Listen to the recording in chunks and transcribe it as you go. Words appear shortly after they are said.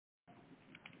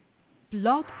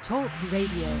Blog Talk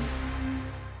Radio.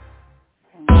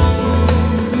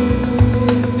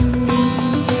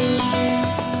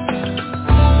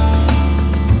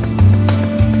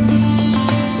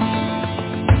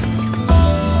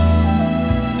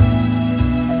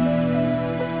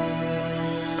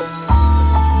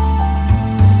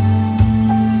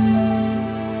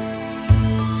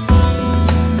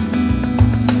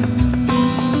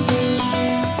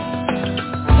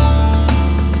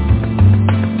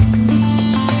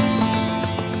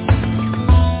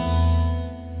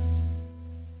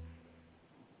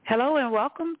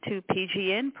 Welcome to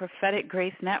PGN Prophetic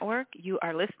Grace Network. You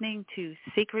are listening to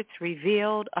Secrets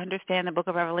Revealed, Understand the Book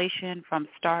of Revelation from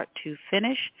Start to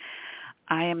Finish.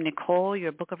 I am Nicole,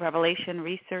 your Book of Revelation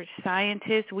research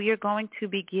scientist. We are going to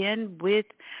begin with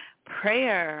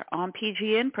prayer on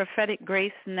PGN Prophetic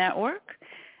Grace Network.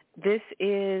 This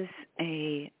is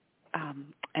a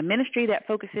ministry that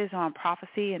focuses on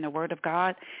prophecy and the Word of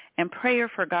God and prayer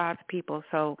for God's people.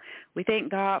 So we thank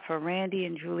God for Randy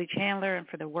and Julie Chandler and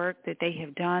for the work that they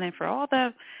have done, and for all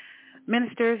the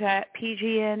ministers at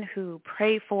PGN who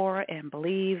pray for and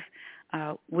believe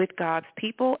with God's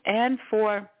people, and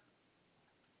for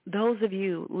those of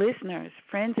you listeners,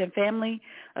 friends and family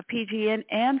of PGN,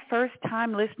 and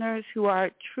first-time listeners who are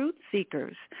truth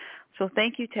seekers. So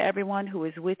thank you to everyone who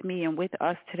is with me and with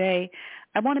us today.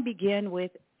 I want to begin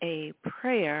with a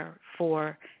prayer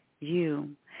for you.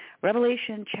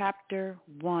 Revelation chapter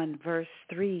 1, verse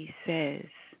 3 says,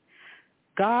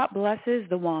 God blesses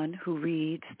the one who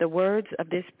reads the words of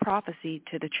this prophecy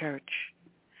to the church,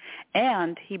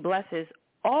 and he blesses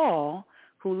all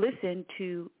who listen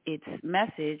to its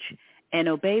message and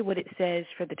obey what it says,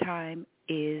 for the time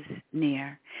is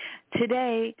near.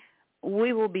 Today,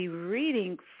 we will be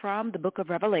reading from the book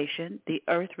of Revelation, the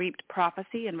earth-reaped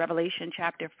prophecy in Revelation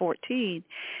chapter 14.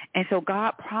 And so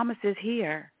God promises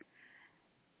here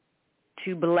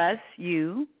to bless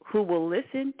you who will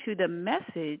listen to the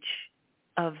message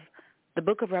of the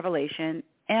book of Revelation,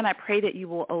 and I pray that you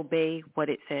will obey what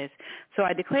it says. So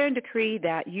I declare and decree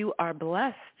that you are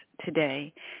blessed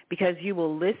today because you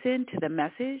will listen to the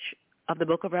message of the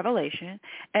book of Revelation,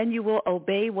 and you will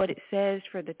obey what it says,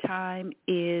 for the time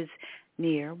is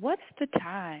near. What's the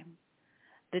time?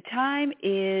 The time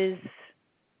is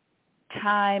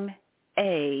time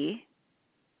A,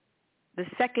 the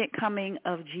second coming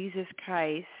of Jesus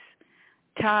Christ.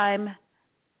 Time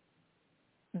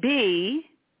B,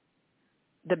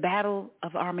 the battle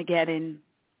of Armageddon.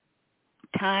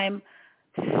 Time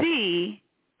C,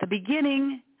 the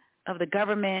beginning of the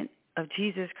government of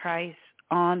Jesus Christ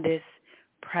on this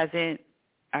present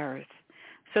earth.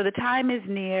 So the time is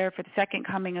near for the second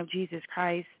coming of Jesus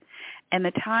Christ, and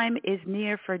the time is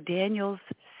near for Daniel's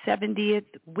 70th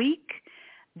week,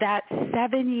 that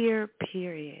 7-year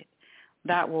period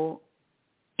that will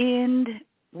end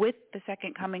with the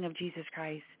second coming of Jesus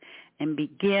Christ and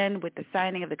begin with the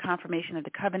signing of the confirmation of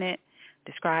the covenant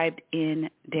described in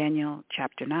Daniel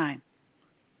chapter 9.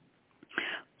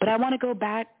 But I want to go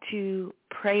back to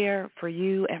prayer for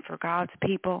you and for God's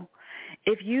people.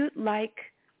 If you'd like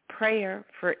prayer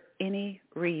for any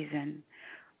reason,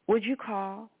 would you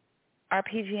call? Our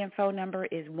PGN phone number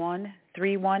is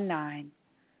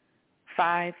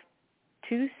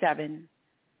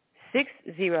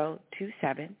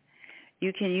 1-319-527-6027.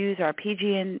 You can use our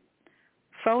PGN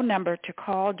phone number to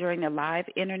call during the live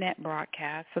internet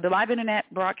broadcast. So the live internet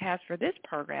broadcast for this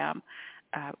program,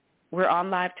 we're on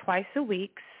live twice a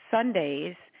week,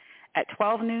 Sundays at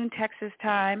 12 noon Texas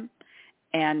time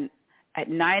and at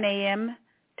 9 a.m.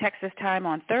 Texas time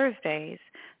on Thursdays.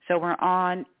 So we're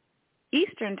on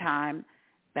Eastern time.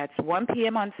 That's 1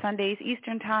 p.m. on Sundays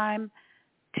Eastern time,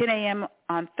 10 a.m.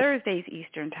 on Thursdays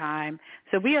Eastern time.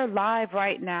 So we are live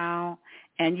right now,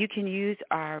 and you can use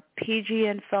our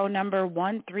PGN phone number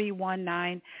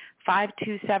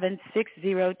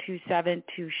 1-319-527-6027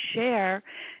 to share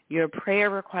your prayer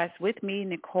requests with me,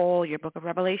 Nicole, your Book of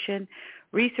Revelation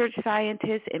research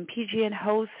scientist and PGN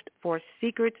host for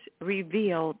Secrets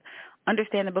Revealed,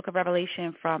 Understand the Book of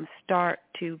Revelation from Start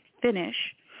to Finish.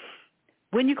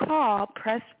 When you call,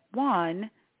 press 1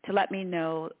 to let me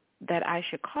know that I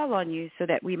should call on you, so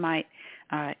that we may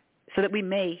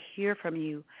hear from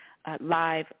you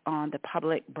live on the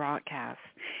public broadcast.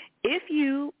 If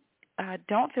you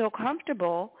don't feel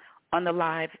comfortable on the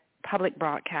live public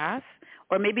broadcast,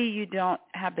 or maybe you don't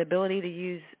have the ability to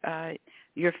use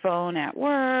your phone at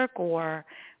work or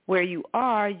where you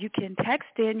are, you can text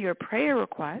in your prayer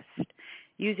request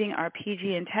using our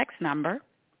PGN Text Number.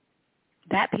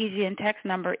 That PGN Text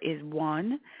Number is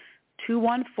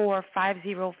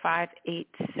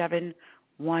 1-214-505-8710.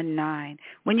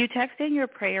 When you text in your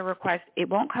prayer request, it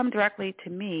won't come directly to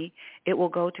me. It will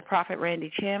go to Prophet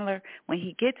Randy Chandler. When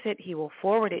he gets it, he will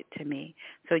forward it to me.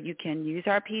 So you can use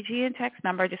our PGN text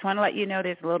number. I just want to let you know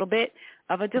there's a little bit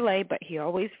of a delay, but he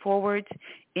always forwards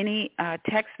any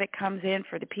text that comes in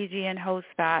for the PGN host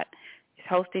that is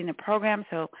hosting the program.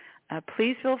 So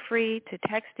please feel free to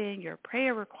text in your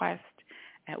prayer request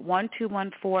at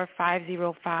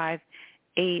 1-214-505-8719.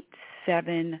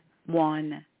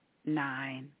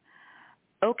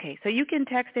 Okay, so you can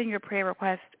text in your prayer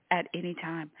request at any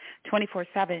time,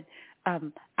 24/7.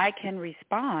 I can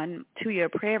respond to your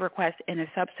prayer request in a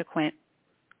subsequent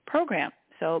program.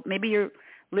 So maybe you're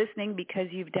listening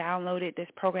because you've downloaded this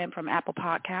program from Apple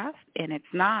Podcasts and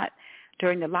it's not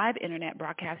during the live internet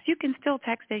broadcast. You can still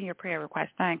text in your prayer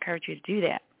request. I encourage you to do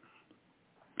that.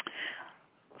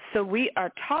 So we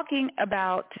are talking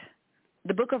about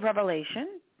the book of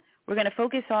Revelation. We're going to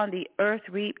focus on the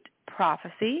earth-reaped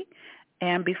prophecy.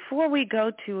 And before we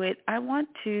go to it, I want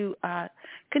to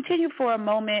continue for a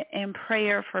moment in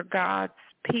prayer for God's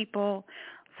people.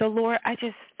 So, Lord, I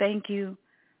just thank you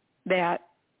that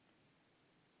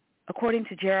according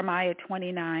to Jeremiah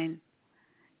 29,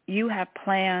 you have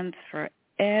plans for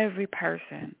every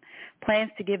person,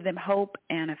 plans to give them hope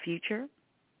and a future.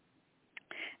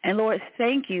 And, Lord,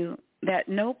 thank you that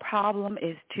no problem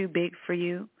is too big for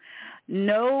you.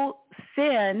 No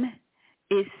sin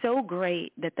is so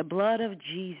great that the blood of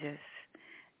Jesus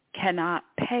cannot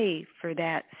pay for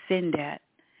that sin debt.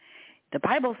 The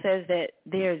Bible says that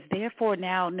there's therefore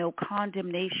now no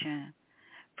condemnation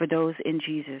for those in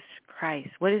Jesus Christ.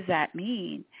 What does that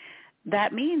mean?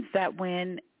 That means that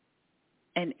when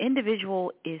an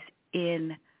individual is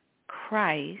in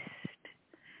Christ,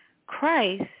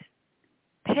 Christ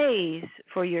pays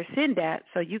for your sin debt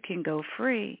so you can go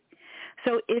free.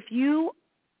 So if you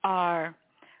are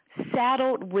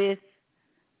saddled with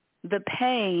the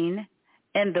pain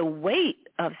and the weight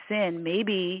of sin,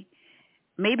 maybe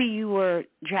you were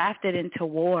drafted into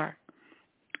war,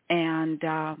 and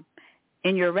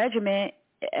in your regiment,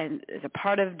 and as a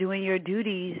part of doing your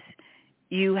duties,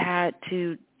 you had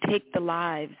to take the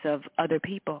lives of other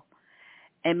people.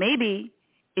 And maybe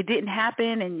it didn't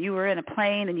happen and you were in a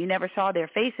plane and you never saw their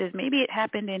faces. Maybe it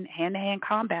happened in hand-to-hand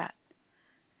combat.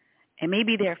 And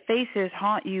maybe their faces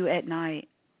haunt you at night.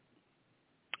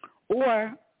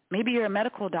 Or maybe you're a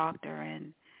medical doctor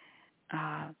and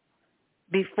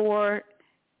before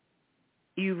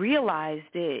you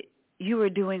realized it, you were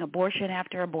doing abortion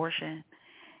after abortion.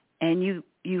 And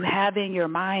you have in your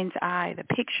mind's eye the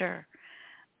picture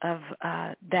of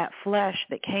that flesh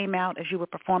that came out as you were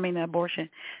performing the abortion.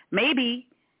 Maybe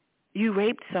you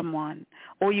raped someone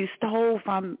or you stole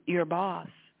from your boss.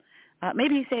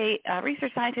 Maybe you say,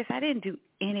 research scientist, I didn't do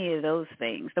any of those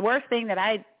things. The worst thing that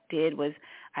I did was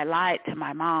I lied to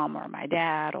my mom or my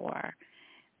dad, or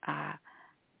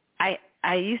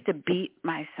I used to beat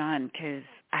my son because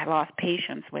I lost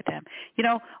patience with him. You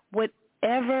know,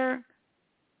 whatever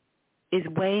is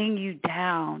weighing you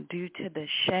down due to the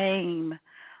shame,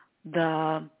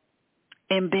 the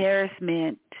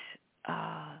embarrassment,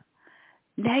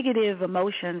 negative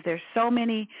emotions. There's so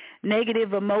many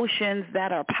negative emotions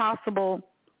that are possible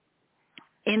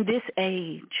in this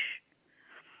age.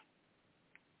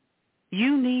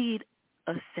 You need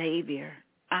a Savior.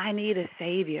 I need a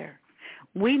Savior.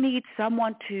 We need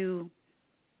someone to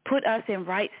put us in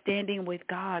right standing with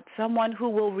God, someone who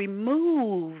will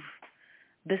remove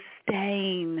the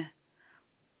stain,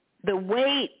 the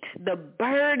weight, the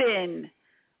burden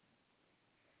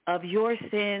of your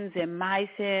sins and my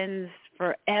sins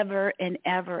forever and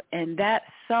ever. And that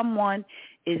someone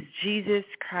is Jesus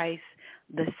Christ,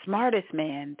 the smartest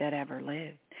man that ever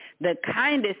lived, the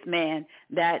kindest man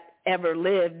that ever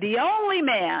lived, the only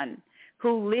man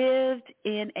who lived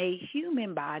in a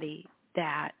human body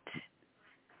that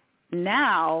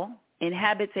now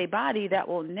inhabits a body that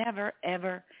will never,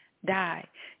 ever die.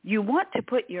 You want to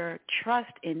put your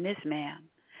trust in this man,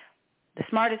 the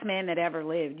smartest man that ever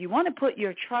lived. You want to put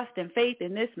your trust and faith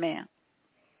in this man,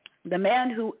 the man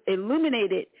who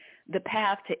illuminated the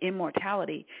path to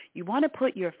immortality. You want to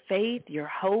put your faith, your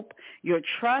hope, your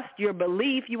trust, your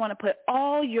belief, you want to put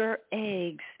all your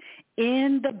eggs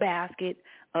in the basket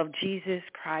of Jesus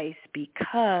Christ,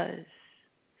 because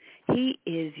he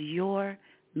is your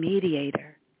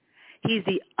mediator. He's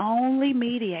the only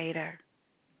mediator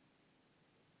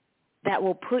that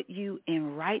will put you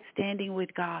in right standing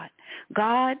with God.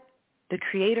 God, the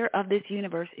creator of this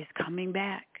universe, is coming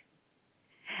back.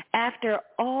 After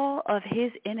all of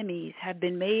his enemies have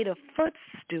been made a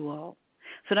footstool.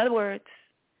 So in other words,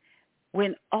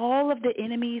 when all of the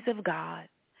enemies of God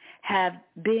have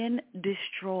been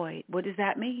destroyed. What does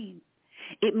that mean?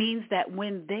 It means that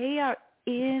when they are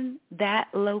in that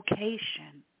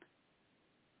location,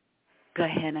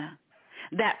 Gehenna,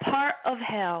 that part of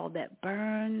hell that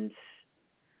burns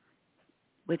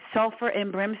with sulfur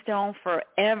and brimstone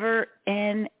forever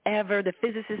and ever. The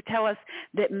physicists tell us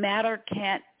that matter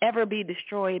can't ever be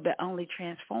destroyed but only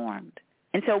transformed.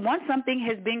 And so once something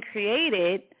has been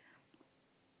created,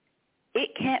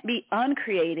 it can't be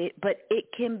uncreated, but it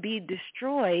can be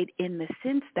destroyed in the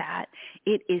sense that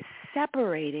it is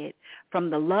separated from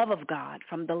the love of God,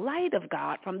 from the light of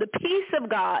God, from the peace of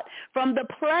God, from the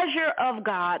pleasure of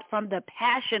God, from the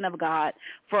passion of God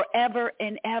forever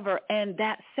and ever. And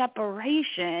that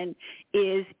separation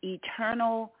is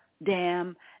eternal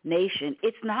damnation.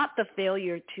 It's not the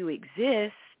failure to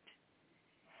exist.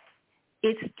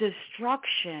 It's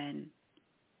destruction.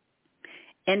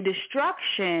 And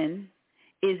destruction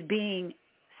is being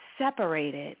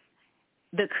separated,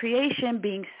 the creation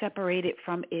being separated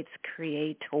from its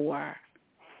creator.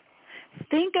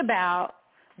 Think about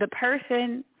the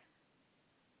person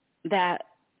that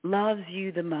loves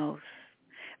you the most.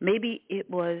 Maybe it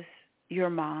was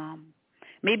your mom.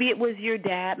 Maybe it was your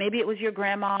dad. Maybe it was your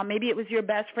grandma. Maybe it was your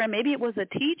best friend. Maybe it was a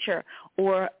teacher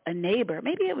or a neighbor.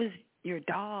 Maybe it was your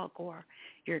dog or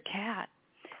your cat.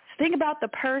 Think about the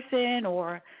person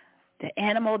or the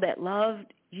animal that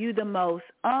loved you the most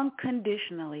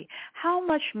unconditionally. How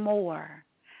much more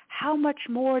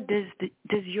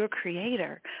does your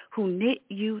Creator, who knit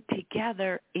you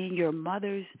together in your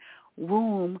mother's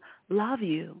womb, love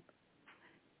you?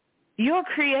 Your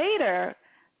Creator,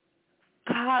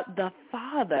 God the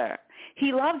Father,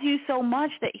 He loves you so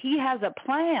much that He has a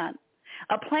plan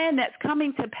that's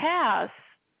coming to pass,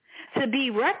 to be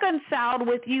reconciled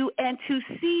with you and to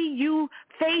see you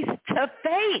face to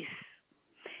face.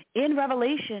 In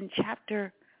Revelation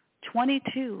chapter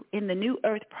 22, in the New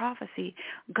Earth prophecy,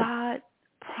 God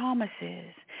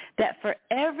promises that for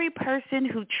every person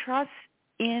who trusts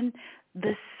in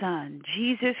the Son,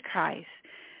 Jesus Christ,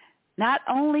 not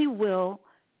only will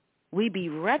we be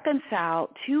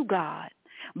reconciled to God,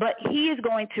 but He is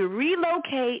going to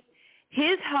relocate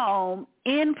His home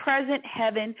in present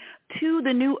heaven to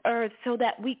the new earth so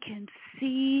that we can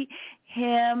see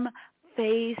Him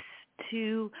face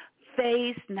to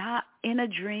face, not in a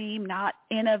dream, not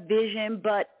in a vision,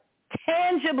 but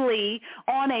tangibly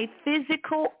on a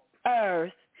physical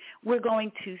earth. We're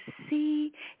going to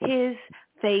see His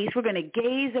face. We're going to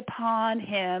gaze upon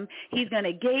Him. He's going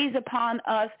to gaze upon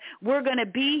us. We're going to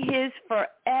be His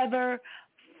forever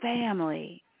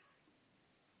family.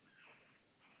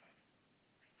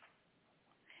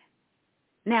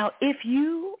 Now, if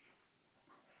you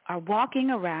are walking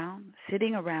around,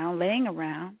 sitting around, laying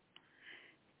around,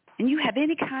 and you have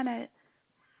any kind of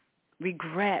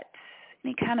regrets,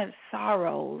 any kind of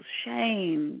sorrows,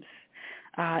 shames,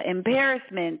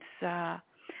 embarrassments, I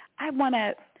want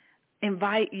to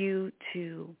invite you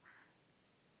to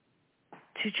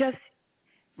just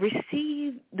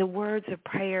receive the words of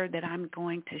prayer that I'm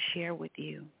going to share with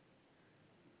you.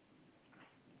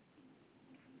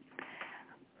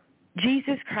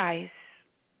 Jesus Christ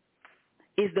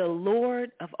is the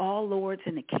Lord of all lords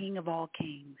and the King of all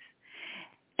kings.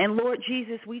 And Lord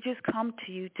Jesus, we just come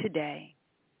to you today.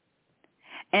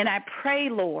 And I pray,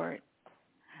 Lord,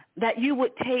 that you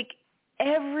would take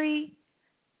every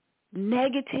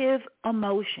negative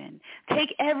emotion,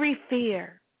 take every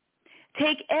fear,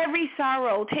 take every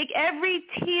sorrow, take every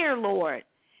tear, Lord,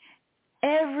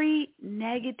 every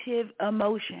negative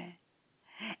emotion,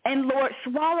 and Lord,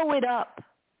 swallow it up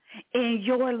in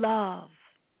your love.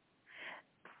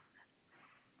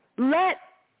 Let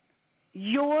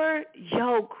your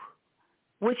yoke,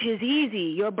 which is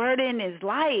easy, your burden is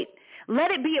light,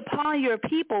 let it be upon your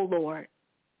people, Lord.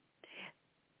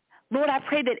 Lord, I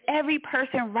pray that every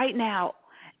person right now,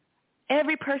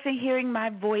 every person hearing my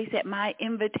voice at my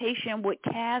invitation would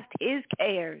cast his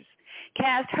cares,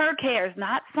 cast her cares,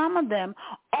 not some of them,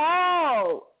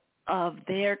 all of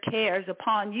their cares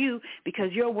upon you,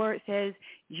 because your word says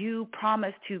you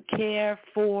promise to care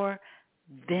for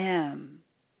them.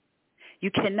 You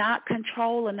cannot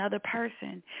control another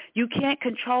person. You can't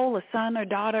control a son or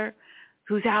daughter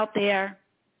who's out there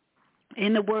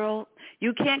in the world.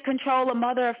 You can't control a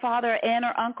mother or father, aunt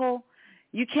or uncle.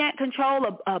 You can't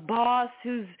control a boss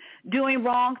who's doing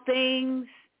wrong things.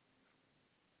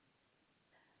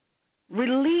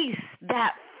 Release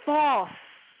that false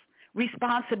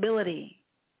responsibility.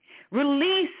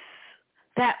 Release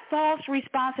that false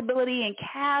responsibility and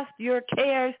cast your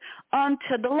cares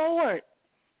unto the Lord.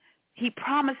 He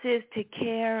promises to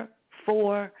care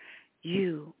for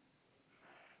you.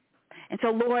 And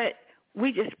so, Lord,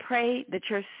 we just pray that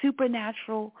your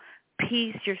supernatural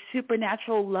peace, your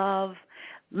supernatural love,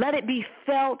 let it be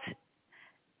felt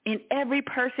in every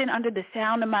person under the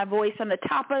sound of my voice, from the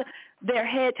top of their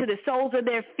head to the soles of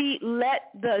their feet. Let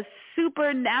the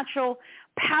supernatural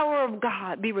power of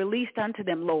God be released unto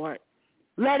them, Lord.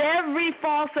 Let every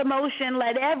false emotion,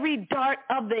 let every dart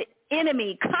of the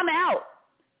enemy come out.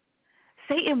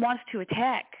 Satan wants to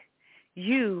attack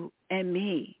you and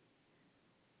me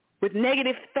with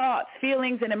negative thoughts,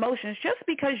 feelings, and emotions. Just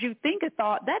because you think a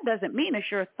thought, that doesn't mean it's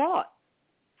your thought.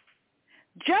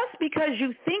 Just because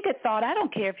you think a thought, I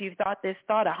don't care if you've thought this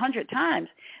thought 100 times,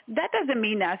 that doesn't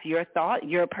mean that's your thought,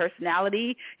 your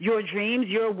personality, your dreams,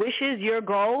 your wishes, your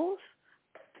goals.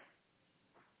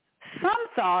 Some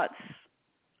thoughts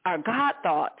are God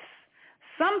thoughts.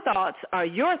 Some thoughts are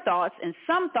your thoughts, and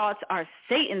some thoughts are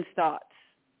Satan's thoughts.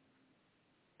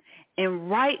 And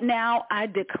right now, I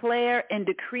declare and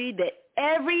decree that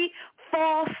every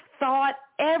false thought,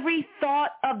 every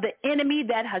thought of the enemy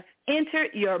that has entered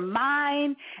your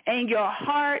mind and your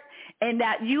heart and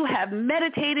that you have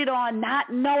meditated on,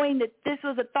 not knowing that this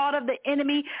was a thought of the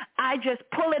enemy, I just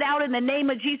pull it out in the name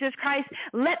of Jesus Christ.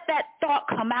 Let that thought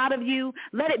come out of you.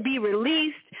 Let it be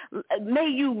released. May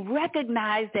you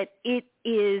recognize that it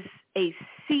is a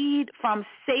seed from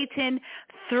Satan.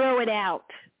 Throw it out.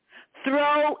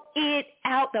 Throw it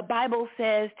out. The Bible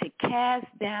says to cast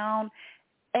down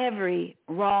every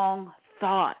wrong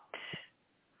thought.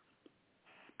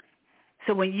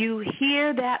 So when you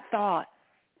hear that thought,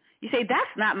 you say, that's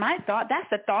not my thought. That's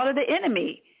the thought of the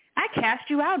enemy. I cast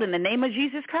you out in the name of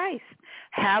Jesus Christ.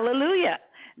 Hallelujah.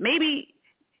 Maybe,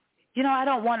 I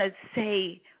don't want to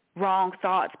say wrong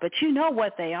thoughts, but you know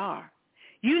what they are.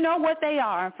 You know what they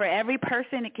are. And for every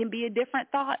person, it can be a different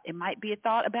thought. It might be a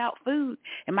thought about food.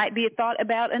 It might be a thought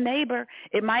about a neighbor.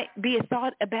 It might be a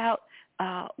thought about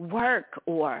work,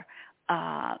 or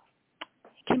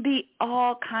it can be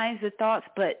all kinds of thoughts,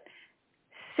 but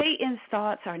Satan's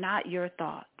thoughts are not your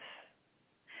thoughts.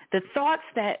 The thoughts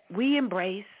that we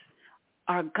embrace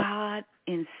are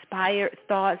God-inspired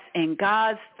thoughts and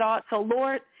God's thoughts. So,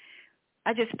 Lord,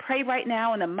 I just pray right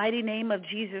now in the mighty name of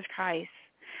Jesus Christ.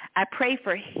 I pray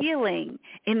for healing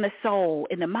in the soul,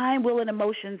 in the mind, will, and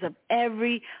emotions of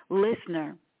every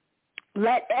listener.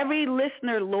 Let every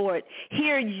listener, Lord,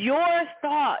 hear your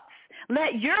thoughts.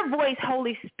 Let your voice,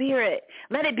 Holy Spirit,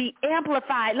 let it be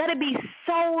amplified. Let it be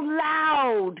so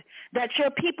loud that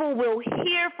your people will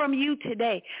hear from you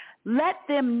today. Let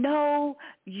them know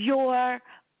your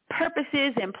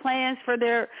purposes and plans for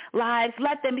their lives.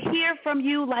 Let them hear from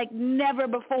you like never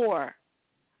before.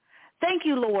 Thank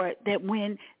you, Lord, that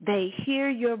when they hear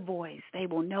your voice, they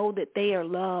will know that they are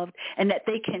loved and that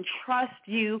they can trust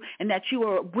you and that you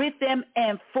are with them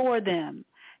and for them.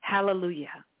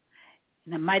 Hallelujah.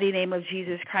 In the mighty name of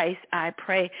Jesus Christ, I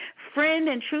pray. Friend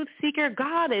and truth seeker,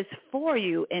 God is for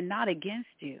you and not against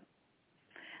you.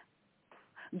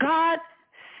 God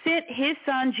sent his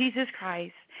son, Jesus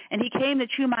Christ, and he came that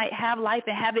you might have life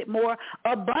and have it more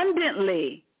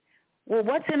abundantly. Well,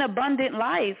 what's an abundant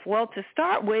life? Well, to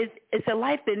start with, it's a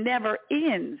life that never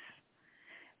ends.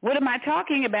 What am I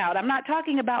talking about? I'm not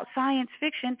talking about science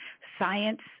fiction,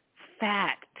 science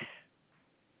fact.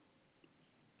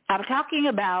 I'm talking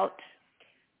about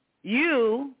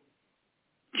you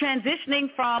transitioning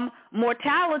from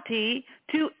mortality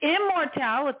to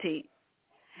immortality.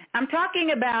 I'm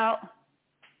talking about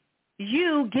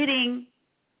you getting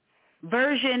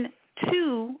version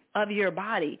 2 of your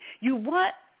body. You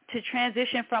want to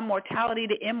transition from mortality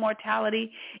to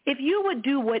immortality. If you would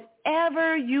do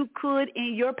whatever you could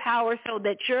in your power so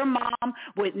that your mom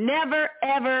would never,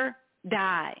 ever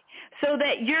die, so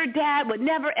that your dad would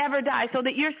never, ever die, so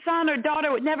that your son or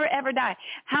daughter would never, ever die,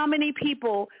 how many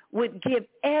people would give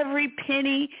every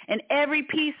penny and every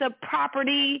piece of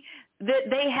property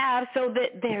that they have so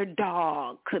that their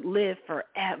dog could live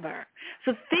forever?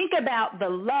 So think about the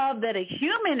love that a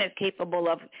human is capable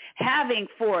of having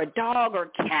for a dog or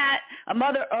cat, a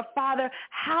mother or father.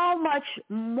 How much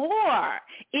more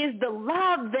is the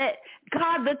love that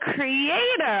God, the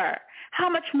Creator, how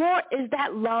much more is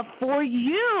that love for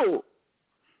you?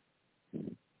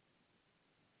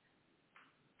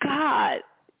 God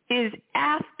is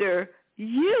after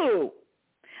you.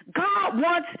 God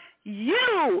wants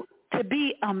you to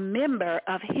be a member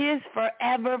of his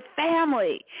forever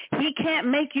family. He can't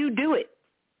make you do it.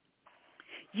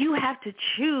 You have to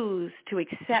choose to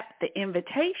accept the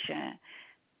invitation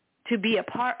to be a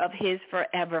part of his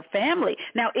forever family.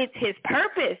 Now, it's his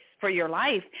purpose for your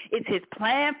life. It's his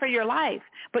plan for your life.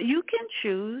 But you can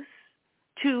choose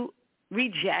to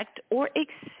reject or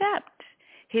accept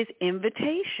his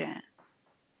invitation.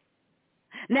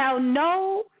 Now,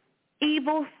 no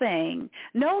evil thing,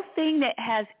 no thing that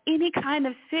has any kind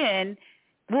of sin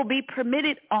will be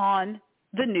permitted on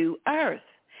the new earth.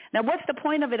 Now, what's the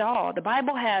point of it all? The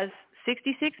Bible has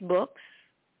 66 books.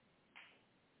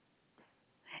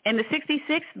 In the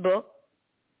 66th book,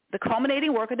 the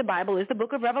culminating work of the Bible is the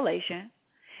book of Revelation.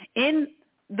 In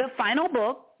the final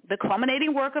book, the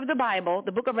culminating work of the Bible,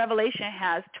 the book of Revelation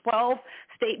has 12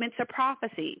 statements of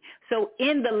prophecy. So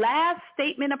in the last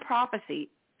statement of prophecy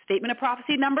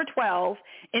number 12,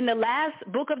 in the last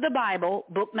book of the Bible,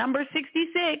 book number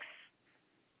 66,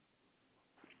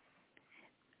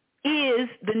 is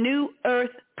the new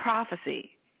earth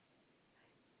prophecy.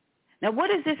 Now, what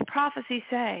does this prophecy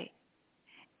say?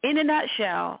 In a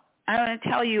nutshell, I'm going to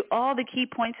tell you all the key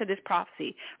points of this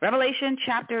prophecy. Revelation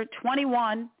chapter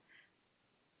 21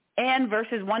 and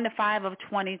verses 1 to 5 of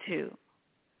 22.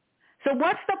 So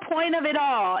what's the point of it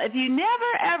all? If you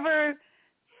never ever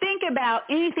think about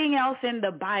anything else in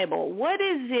the Bible, what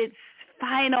is its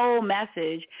final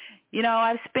message? You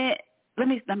know, let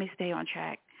me stay on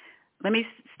track. Let me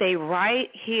stay right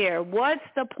here. What's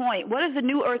the point? What does the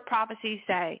New Earth prophecy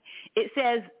say? It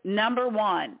says, number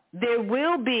one, there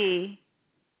will be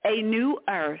a new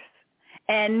earth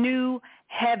and new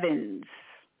heavens.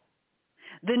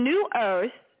 The new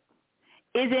earth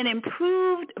is an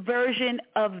improved version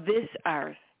of this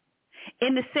earth,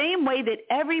 in the same way that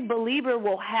every believer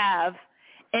will have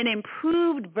an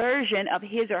improved version of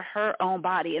his or her own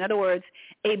body. In other words,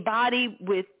 a body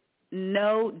with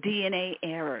no DNA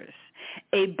errors,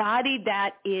 a body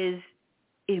that is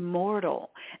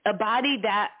immortal, a body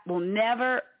that will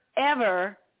never,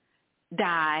 ever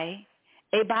die,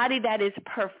 a body that is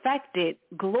perfected,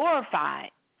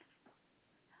 glorified.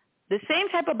 The same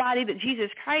type of body that Jesus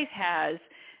Christ has.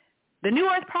 The New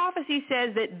Earth prophecy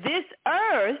says that this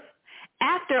earth,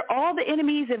 after all the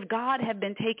enemies of God have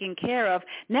been taken care of,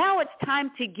 now it's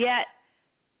time to get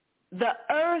the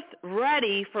earth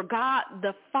ready for God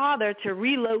the Father to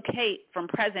relocate from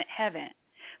present heaven.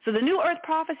 So the New Earth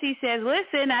prophecy says,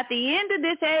 listen, at the end of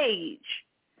this age,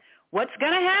 what's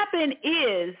going to happen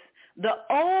is the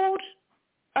old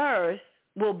earth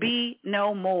will be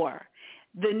no more.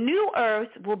 The new earth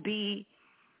will be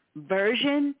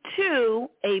version 2,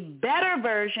 a better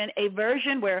version, a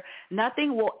version where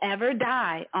nothing will ever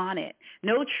die on it.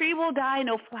 No tree will die,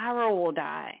 no flower will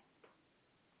die.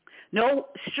 No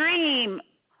stream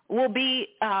will be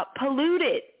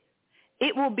polluted.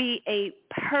 It will be a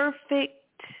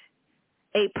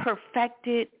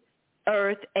perfected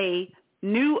earth, a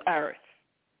new earth,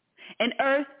 an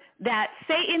earth that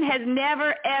Satan has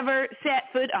never, ever set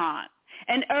foot on,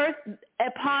 an earth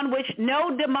upon which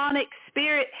no demonic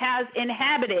spirit has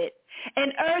inhabited,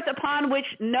 an earth upon which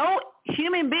no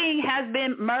human being has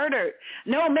been murdered,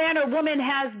 no man or woman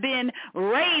has been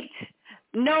raped,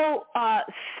 no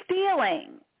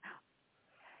stealing,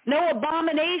 no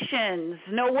abominations,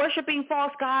 no worshiping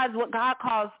false gods, what God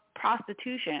calls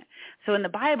prostitution. So in the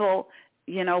Bible,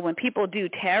 you know, when people do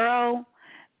tarot,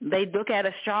 they look at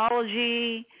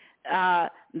astrology,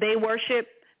 they worship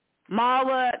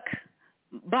Moloch,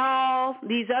 Baal,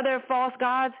 these other false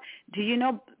gods. Do you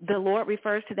know the Lord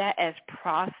refers to that as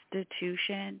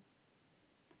prostitution?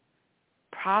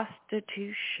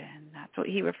 Prostitution. That's what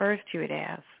he refers to it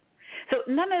as. So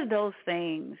none of those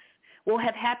things will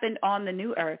have happened on the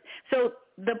new earth. So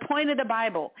the point of the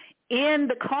Bible, in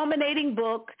the culminating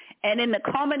book and in the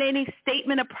culminating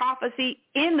statement of prophecy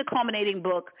in the culminating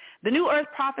book, the new earth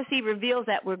prophecy reveals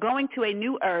that we're going to a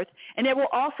new earth, and there will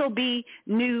also be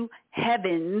new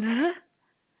heavens.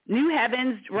 New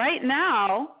heavens. Right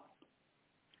now,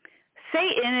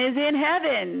 Satan is in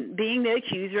heaven, being the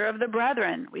accuser of the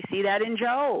brethren. We see that in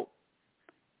Job.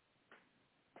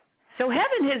 So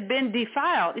heaven has been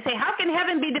defiled. You say, how can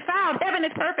heaven be defiled? Heaven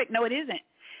is perfect. No, it isn't.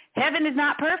 Heaven is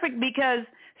not perfect because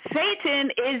Satan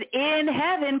is in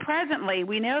heaven presently.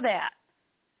 We know that.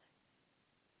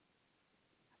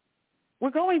 We're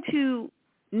going to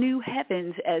new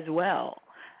heavens as well.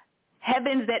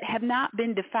 Heavens that have not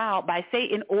been defiled by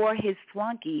Satan or his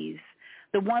flunkies,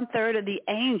 the 1/3 of the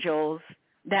angels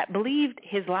that believed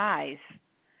his lies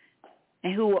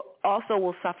and who also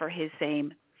will suffer his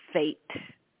same fate,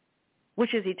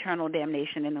 which is eternal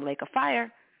damnation in the lake of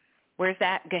fire. Where's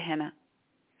that? Gehenna.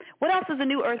 What else does the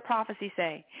new earth prophecy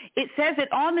say? It says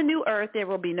that on the new earth there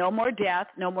will be no more death,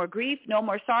 no more grief, no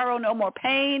more sorrow, no more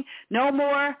pain, no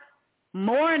more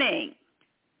mourning.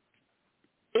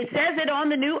 It says that on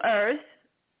the new earth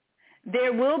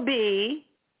there will be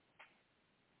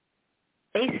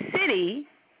a city,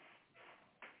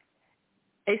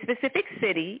 a specific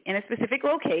city in a specific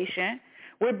location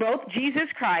where both Jesus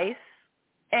Christ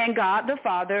and God the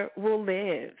Father will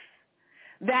live.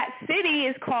 That city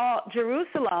is called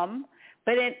Jerusalem,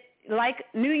 but like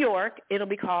New York, it'll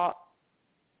be called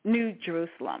New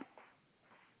Jerusalem.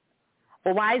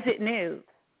 Well, why is it new?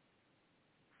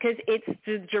 Because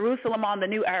it's Jerusalem on the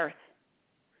new earth.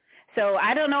 So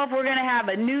I don't know if we're going to have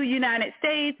a new United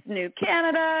States, new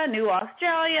Canada, new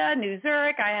Australia, new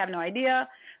Zurich. I have no idea.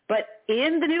 But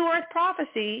in the New Earth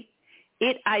prophecy,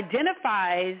 it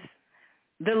identifies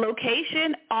the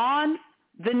location on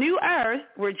the new earth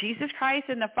where Jesus Christ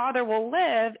and the Father will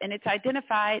live, and it's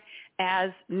identified as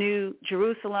New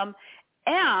Jerusalem.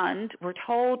 And we're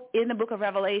told in the book of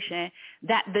Revelation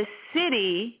that the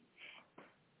city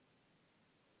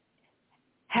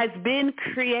has been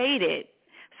created.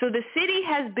 So the city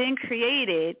has been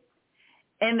created,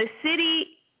 and the city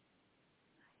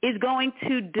is going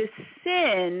to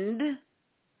descend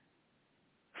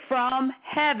from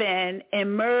heaven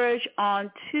and merge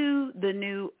onto the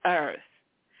new earth.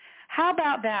 How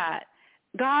about that?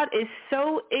 God is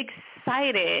so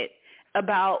excited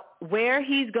about where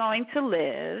he's going to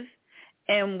live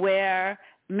and where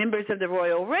members of the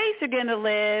royal race are going to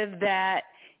live that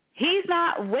he's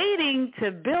not waiting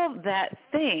to build that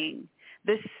thing.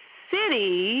 The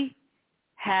city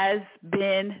has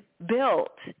been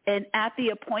built, and at the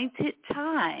appointed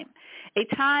time, a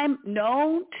time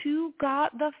known to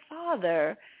God the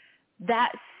Father,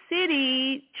 that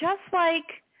city, just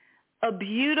like a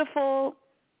beautiful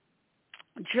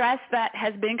dress that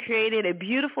has been created, a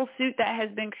beautiful suit that has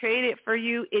been created for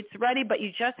you, it's ready, but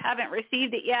you just haven't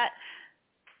received it yet.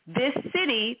 This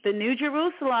city, the New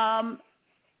Jerusalem,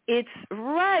 it's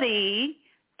ready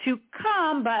to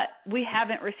come, but we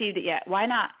haven't received it yet. Why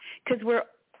not? Because we're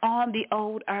on the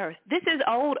old earth. This is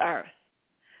old earth.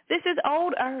 This is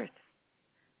old earth.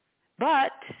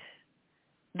 But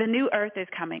the new earth is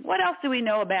coming. What else do we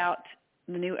know about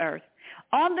the new earth?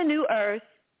 On the new earth,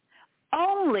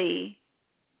 only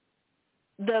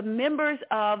the members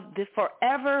of the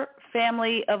forever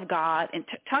family of God, and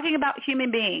talking about human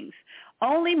beings,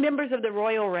 only members of the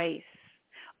royal race,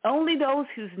 only those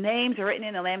whose names are written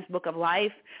in the Lamb's Book of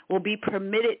Life will be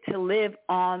permitted to live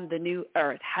on the new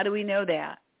earth. How do we know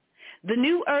that? The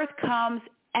new earth comes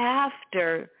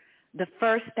after the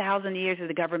first 1,000 years of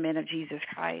the government of Jesus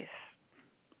Christ.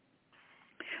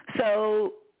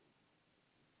 So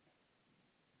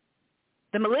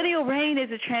the millennial reign is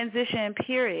a transition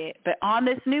period. But on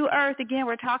this new earth, again,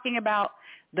 we're talking about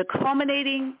the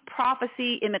culminating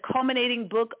prophecy in the culminating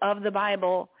book of the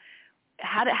Bible.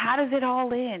 How does it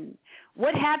all end?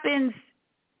 What happens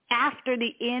after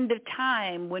the end of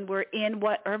time when we're in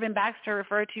what Irvin Baxter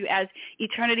referred to as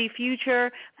eternity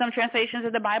future? Some translations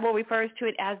of the Bible refers to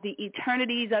it as the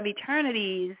eternities of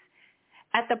eternities,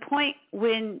 at the point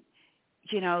when,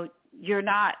 you're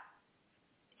not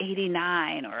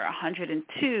 89 or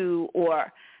 102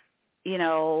 or,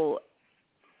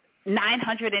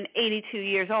 982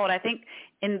 years old. I think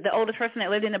in the oldest person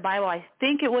that lived in the Bible, I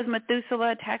think it was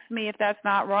Methuselah. Text me if that's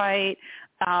not right.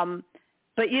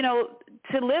 But,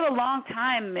 to live a long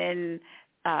time in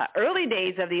early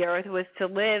days of the earth was to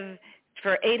live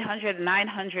for 800,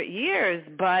 900 years.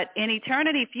 But in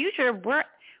eternity future, we're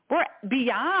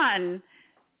beyond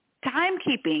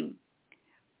timekeeping.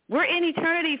 We're in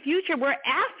eternity future. We're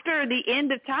after the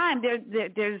end of time.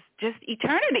 There's just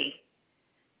eternity.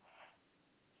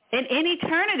 And in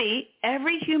eternity,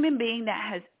 every human being that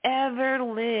has ever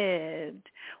lived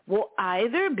will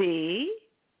either be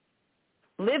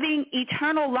living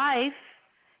eternal life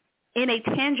in a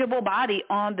tangible body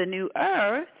on the new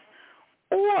earth,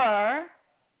 or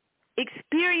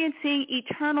experiencing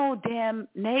eternal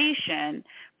damnation,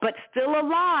 but still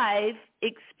alive,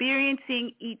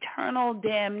 experiencing eternal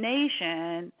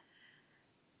damnation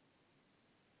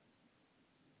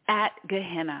at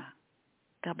Gehenna.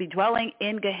 They'll be dwelling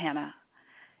in Gehenna,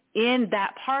 in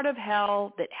that part of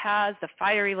hell that has the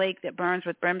fiery lake that burns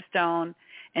with brimstone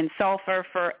and sulfur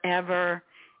forever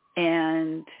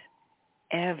and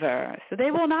ever. So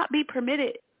they will not be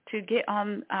permitted to get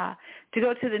on, to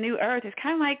go to the new earth. It's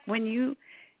kind of like when you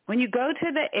go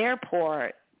to the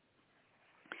airport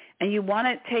and you want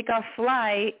to take a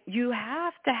flight, you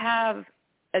have to have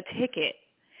a ticket.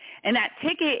 And that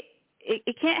ticket,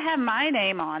 it can't have my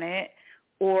name on it,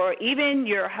 or even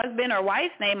your husband or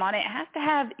wife's name on it. It has to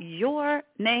have your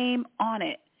name on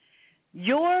it.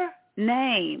 Your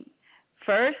name.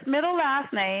 First, middle,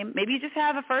 last name. Maybe you just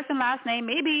have a first and last name.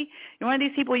 Maybe you're one of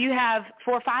these people, you have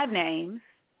 4 or 5 names.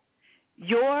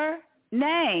 Your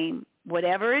name,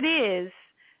 whatever it is,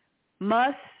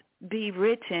 must be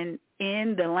written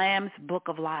in the Lamb's Book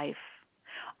of Life.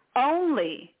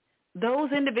 Only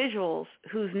those individuals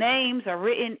whose names are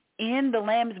written in the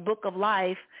Lamb's Book of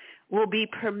Life will be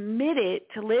permitted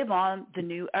to live on the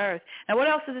new earth. Now, what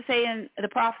else does it say in the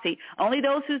prophecy? Only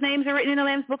those whose names are written in the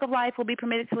Lamb's Book of Life will be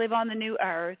permitted to live on the new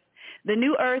earth. The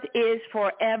new earth is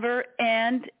forever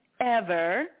and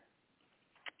ever.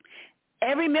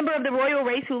 Every member of the royal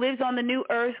race who lives on the new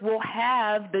earth will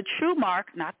have the true mark,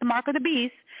 not the mark of the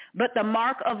beast, but the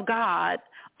mark of God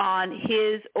on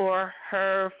his or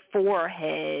her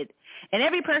forehead. And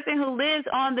every person who lives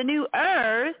on the new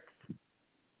earth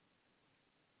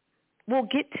will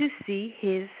get to see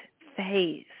his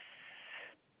face.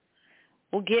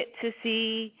 We'll get to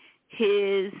see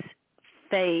his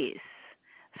face.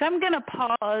 So I'm going to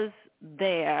pause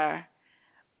there,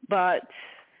 but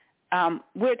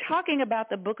we're talking about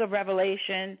the book of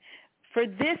Revelation. For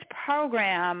this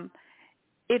program,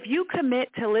 if you commit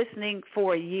to listening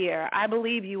for a year, I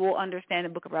believe you will understand the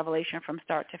book of Revelation from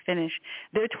start to finish.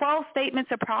 There are 12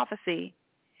 statements of prophecy.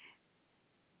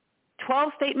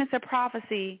 12 statements of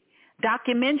prophecy,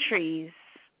 documentaries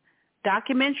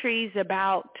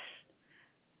about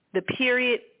the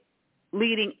period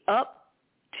leading up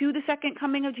to the second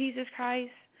coming of Jesus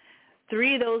Christ.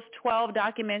 3 of those 12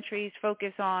 documentaries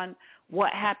focus on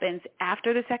what happens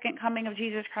after the second coming of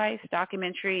Jesus Christ.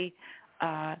 Documentary,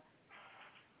 that's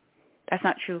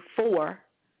not true, 4.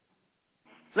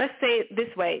 Let's say it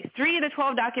this way. 3 of the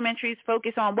 12 documentaries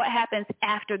focus on what happens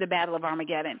after the Battle of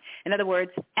Armageddon. In other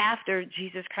words, after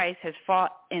Jesus Christ has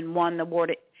fought and won the war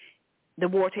to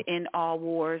end all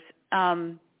wars.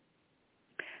 So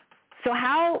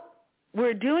how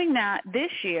we're doing that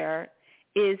this year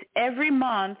is every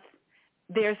month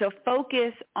there's a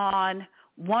focus on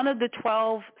one of the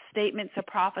 12 statements of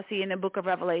prophecy in the book of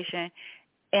Revelation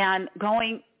and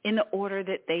going in the order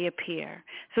that they appear.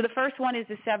 So the first one is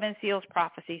the 7 seals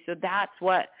prophecy. So that's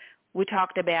what we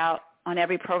talked about on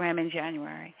every program in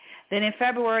January. Then in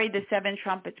February, the 7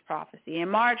 trumpets prophecy. In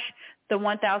March, the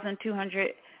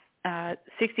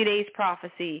 1,260 days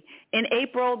prophecy. In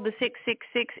April, the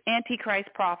 666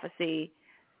 Antichrist prophecy.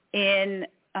 In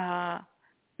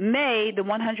May, the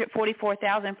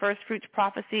 144,000 first fruits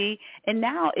prophecy. And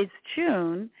now it's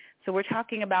June, so we're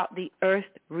talking about the earth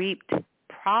reaped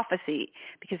prophecy,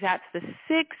 because that's the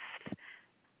 6th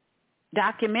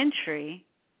documentary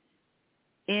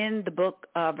in the book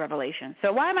of Revelation.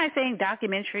 So why am I saying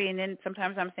documentary and then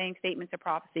sometimes I'm saying statements of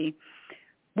prophecy?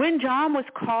 When John was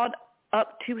called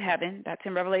up to heaven, that's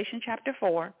in Revelation chapter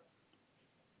 4,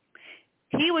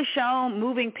 he was shown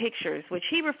moving pictures, which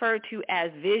he referred to as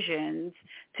visions.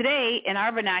 Today, in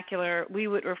our vernacular, we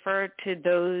would refer to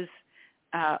those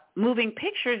moving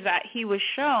pictures that he was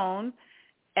shown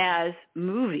as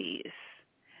movies.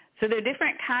 So there are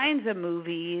different kinds of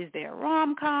movies. There are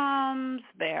rom-coms,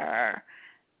 there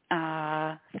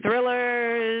are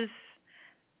thrillers,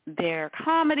 there are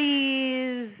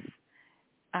comedies.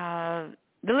 The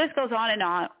list goes on and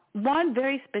on. One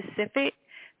very specific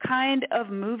kind of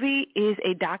movie is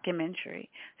a documentary.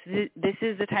 So this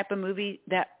is the type of movie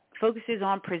that focuses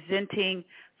on presenting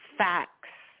facts.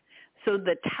 So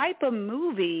the type of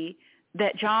movie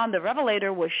that John the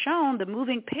Revelator was shown, the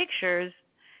moving pictures,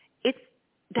 it's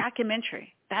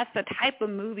documentary. That's the type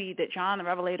of movie that John the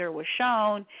Revelator was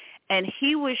shown, and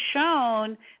he was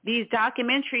shown these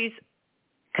documentaries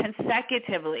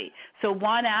consecutively, so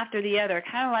one after the other,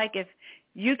 kind of like if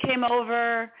you came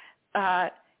over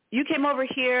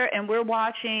here and we're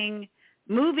watching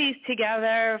movies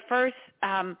together. First,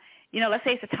 let's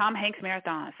say it's a Tom Hanks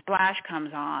marathon. Splash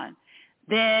comes on.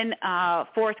 Then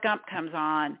Forrest Gump comes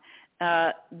on.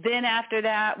 Then after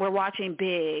that, we're watching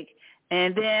Big.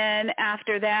 And then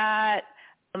after that,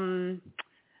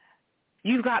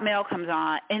 You've Got Mail comes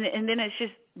on. And then it's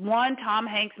just one Tom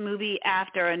Hanks movie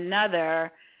after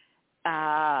another.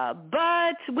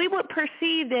 But we would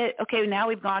perceive that, okay, now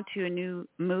we've gone to a new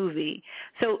movie.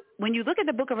 So when you look at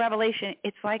the book of Revelation,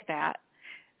 it's like that.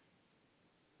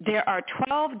 There are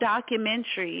 12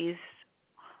 documentaries,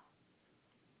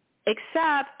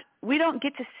 except we don't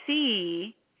get to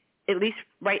see, at least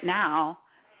right now,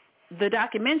 the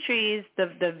documentaries,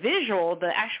 the visual,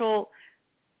 the actual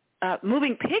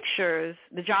moving pictures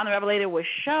that John the Revelator was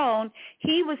shown.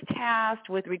 He was tasked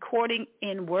with recording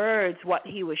in words what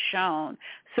he was shown.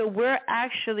 So we're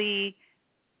actually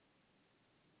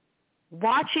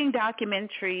watching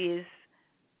documentaries,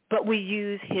 but we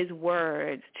use his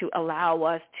words to allow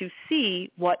us to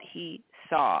see what he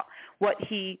saw, what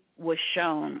he was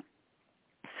shown.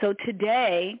 So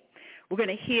today we're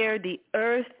going to hear the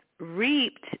Earth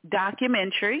Reaped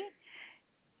documentary.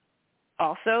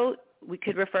 Also, we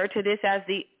could refer to this as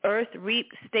the Earth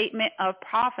Reaped Statement of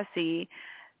Prophecy.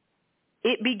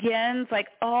 It begins, like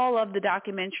all of the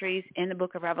documentaries in the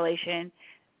book of Revelation,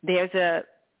 There's a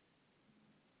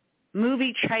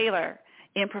movie trailer.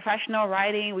 In professional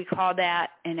writing, we call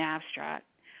that an abstract.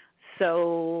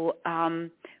 So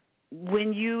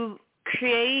when you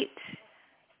create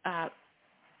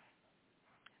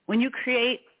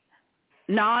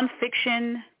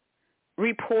nonfiction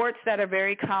reports that are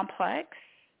very complex,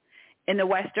 in the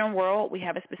Western world, we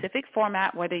have a specific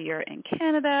format, whether you're in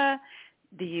Canada,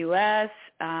 the U.S.,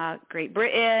 Great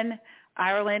Britain,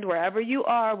 Ireland, wherever you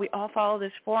are, we all follow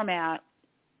this format.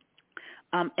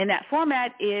 And that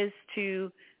format is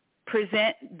to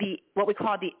present what we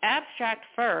call the abstract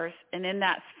first, and then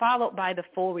that's followed by the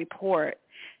full report.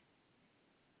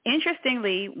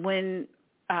 Interestingly,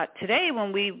 today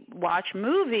when we watch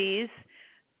movies,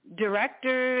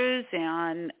 directors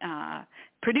and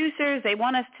producers, they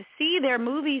want us to see their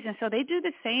movies, and so they do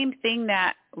the same thing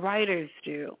that writers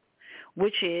do,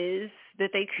 which is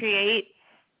that they create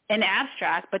an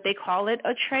abstract, but they call it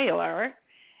a trailer,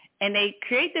 and they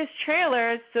create this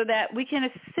trailer so that we can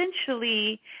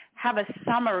essentially have a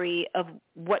summary of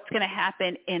what's going to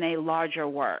happen in a larger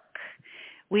work.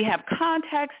 We have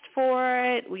context for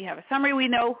it. We have a summary. We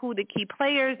know who the key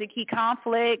players, the key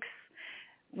conflicts.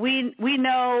 We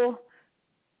know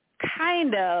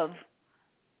kind of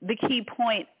the key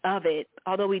point of it,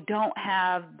 although we don't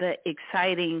have the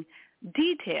exciting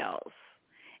details.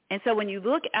 And so when you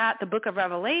look at the book of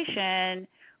Revelation,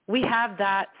 we have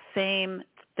that same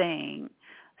thing.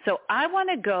 So I want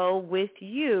to go with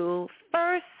you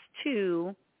first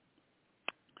to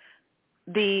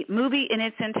the movie in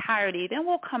its entirety, then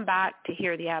we'll come back to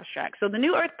hear the abstract. So the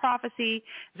New Earth prophecy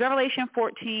is Revelation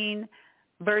 14,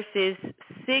 verses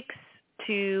 6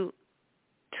 to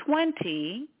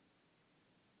 20,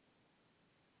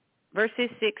 verses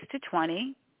 6 to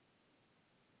 20.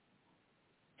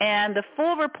 And the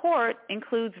full report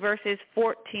includes verses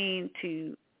 14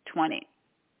 to 20.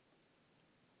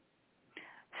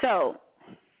 So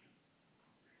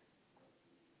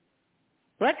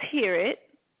let's hear it,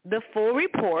 the full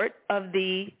report of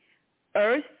the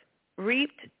Earth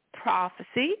Reaped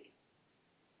prophecy,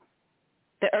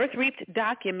 the Earth Reaped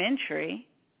documentary.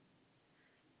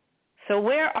 So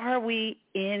where are we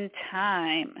in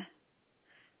time?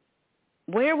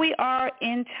 Where we are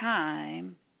in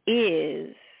time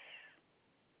is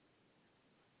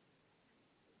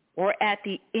we're at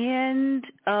the end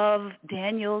of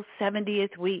Daniel's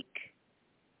 70th week.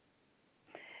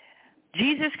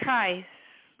 Jesus Christ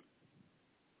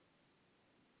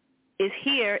is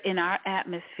here in our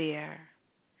atmosphere.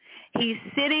 He's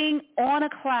sitting on a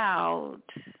cloud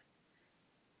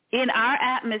in our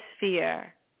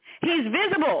atmosphere. He's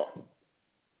visible.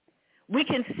 We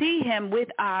can see him with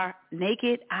our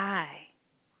naked eye.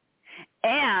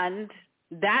 And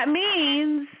that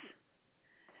means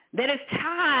that it's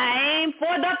time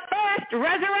for the first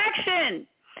resurrection.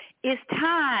 It's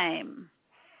time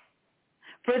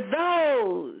for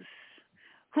those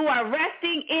who are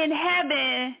resting in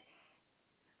heaven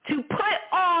to put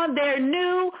on their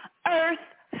new earth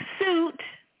suit.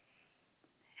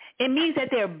 It means that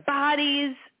their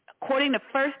bodies, according to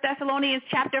 1 Thessalonians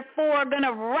chapter 4, are going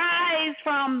to rise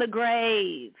from the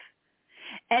grave.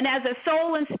 And as a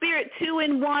soul and spirit, two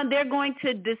in one, they're going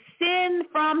to descend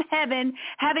from heaven,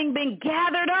 having been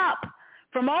gathered up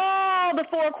from all the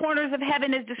four corners of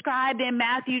heaven as described in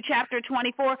Matthew chapter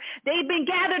 24. They've been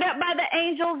gathered up by the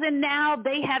angels, and now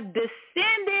they have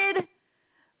descended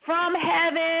from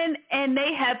heaven, and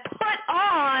they have put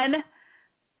on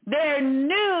their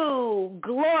new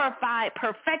glorified,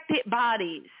 perfected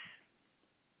bodies.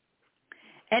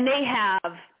 And they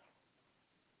have,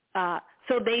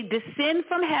 so they descend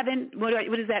from heaven. What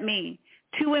does that mean?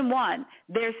 Two in one.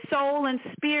 Their soul and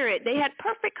spirit. They had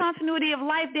perfect continuity of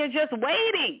life. They're just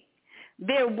waiting.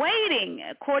 They're waiting.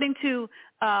 According to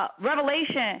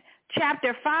Revelation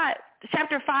chapter 5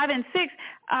 and 6,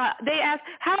 they ask,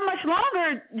 how much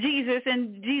longer, Jesus?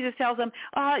 And Jesus tells them,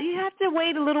 you have to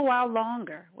wait a little while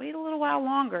longer. Wait a little while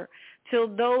longer till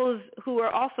those who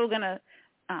are also going to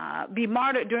be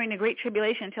martyred during the Great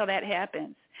Tribulation until that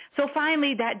happens. So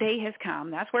finally that day has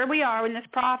come. That's where we are in this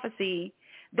prophecy.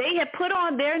 They have put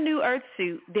on their new earth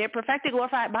suit, their perfected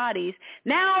glorified bodies.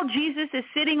 Now Jesus is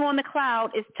sitting on the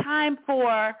cloud. It's time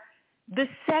for the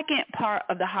second part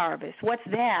of the harvest. What's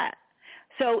that?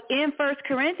 So in 1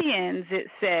 Corinthians it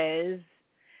says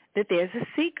that there's a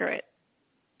secret.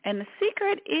 And the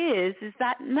secret is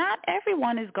that not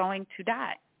everyone is going to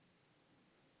die.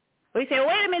 We say,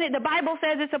 wait a minute, the Bible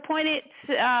says it's appointed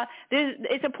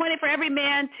for every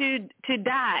man to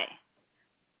die.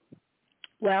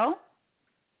 Well,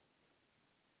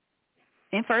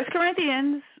 in 1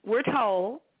 Corinthians, we're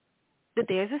told that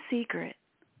there's a secret.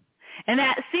 And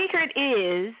that secret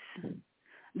is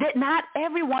that not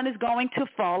everyone is going to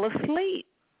fall asleep.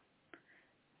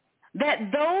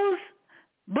 That those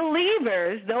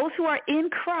believers, those who are in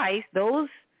Christ, those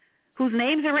whose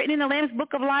names are written in the Lamb's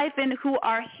Book of Life and who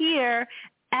are here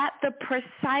at the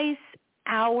precise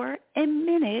hour and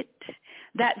minute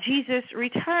that Jesus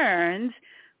returns,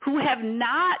 who have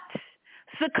not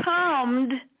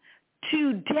succumbed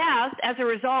to death as a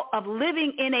result of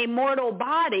living in a mortal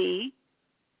body,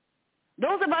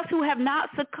 those of us who have not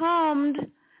succumbed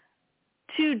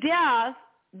to death,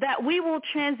 that we will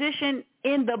transition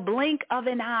in the blink of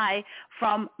an eye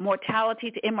from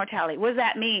mortality to immortality. What does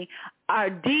that mean? Our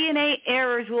DNA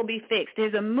errors will be fixed.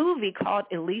 There's a movie called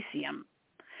Elysium.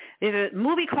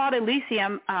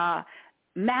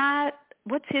 Matt,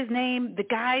 what's his name? The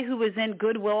guy who was in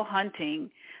Good Will Hunting.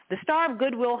 The star of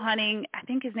Good Will Hunting, I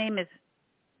think his name is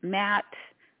Matt.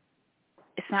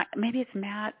 It's not, maybe it's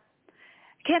Matt.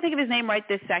 I can't think of his name right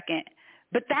this second.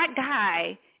 But that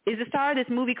guy is the star of this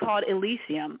movie called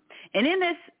Elysium. And in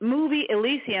this movie,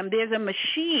 Elysium, there's a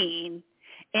machine.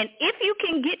 And if you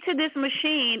can get to this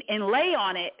machine and lay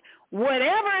on it,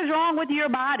 whatever is wrong with your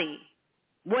body,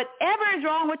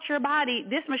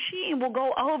 this machine will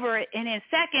go over it, and in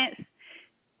seconds,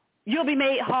 you'll be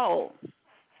made whole.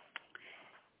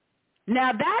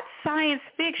 Now, that's science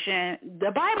fiction.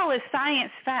 The Bible is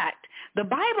science fact. The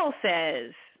Bible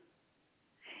says,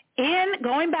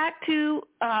 going back to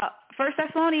 1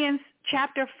 Thessalonians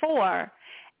chapter 4,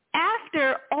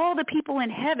 after all the people in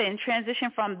heaven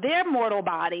transition from their mortal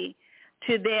body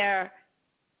to their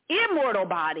immortal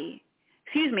body,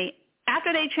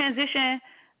 after they transition,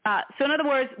 so in other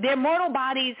words, their mortal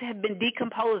bodies have been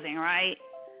decomposing, right?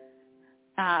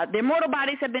 Their mortal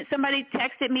bodies have been, somebody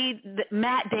texted me,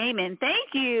 Matt Damon.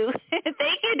 Thank you.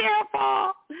 Thank you, Daryl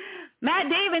Paul. Matt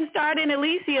Damon starred in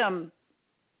Elysium.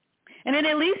 And in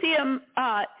Elysium,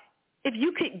 if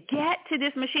you could get to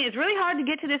this machine, it's really hard to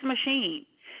get to this machine.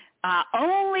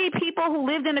 Only people who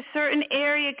lived in a certain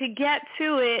area could get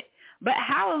to it. But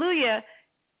hallelujah,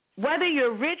 whether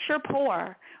you're rich or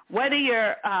poor, whether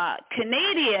you're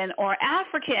Canadian or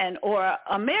African or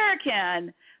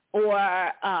American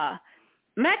or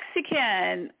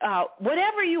Mexican,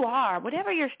 whatever you are,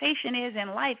 whatever your station is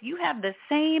in life, you have the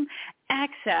same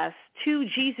access to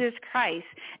Jesus Christ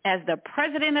as the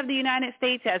President of the United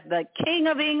States, as the King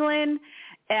of England,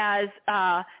 as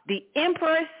the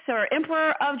Empress or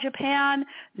Emperor of Japan.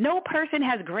 No person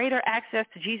has greater access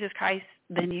to Jesus Christ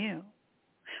than you.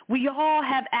 We all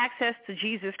have access to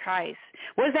Jesus Christ.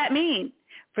 What does that mean?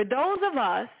 For those of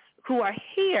us who are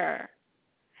here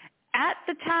at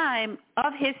the time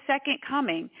of his second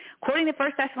coming, according to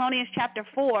 1 Thessalonians chapter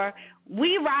 4,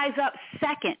 we rise up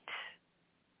second.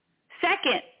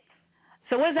 Second.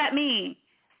 So what does that mean?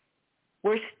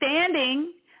 We're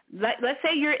standing, let's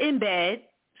say you're in bed,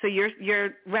 so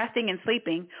you're resting and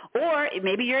sleeping, or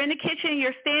maybe you're in the kitchen,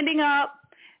 you're standing up,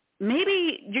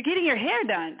 maybe you're getting your hair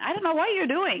done. I don't know what you're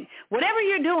doing. Whatever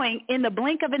you're doing in the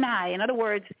blink of an eye, in other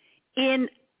words, in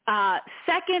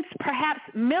seconds, perhaps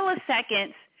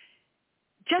milliseconds,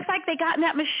 just like they got in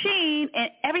that machine and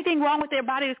everything wrong with their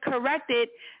body was corrected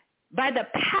by the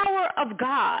power of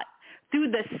God, through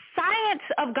the science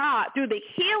of God, through the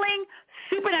healing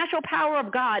supernatural power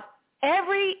of God,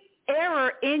 every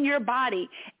error in your body,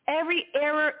 every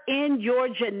error in your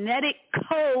genetic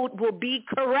code will be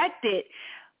corrected.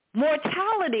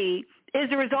 Mortality is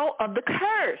the result of the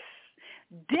curse.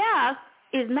 Death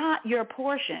is not your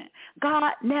portion.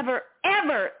 God never,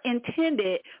 ever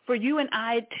intended for you and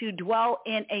I to dwell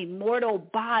in a mortal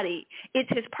body. It's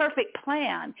his perfect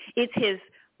plan. It's his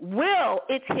will.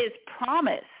 It's his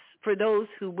promise for those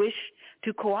who wish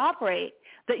to cooperate,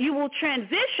 that you will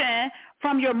transition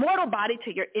from your mortal body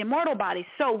to your immortal body.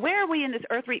 So where are we in this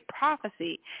earth reap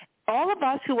prophecy? All of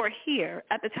us who are here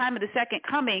at the time of the second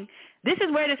coming, this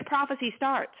is where this prophecy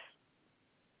starts.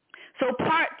 So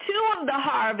part 2 of the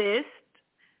harvest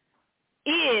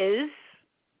is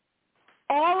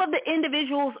all of the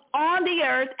individuals on the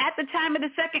earth at the time of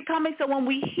the second coming. So when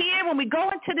we go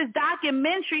into this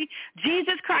documentary,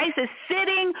 Jesus Christ is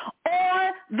sitting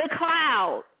on the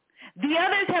cloud. The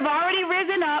others have already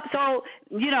risen up. So,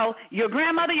 your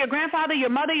grandmother, your grandfather, your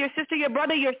mother, your sister, your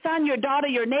brother, your son, your daughter,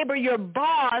 your neighbor, your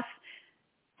boss,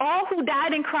 all who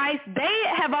died in Christ, they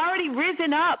have already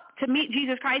risen up to meet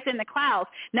Jesus Christ in the clouds.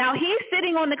 Now he's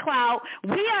sitting on the cloud.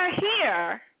 We are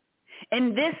here.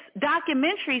 And this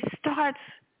documentary starts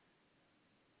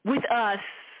with us.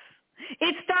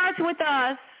 It starts with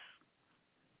us.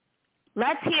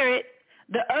 Let's hear it.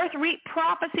 The Earth Reap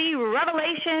Prophecy,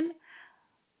 Revelation,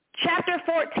 chapter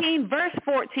 14, verse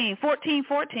 14.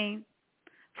 14.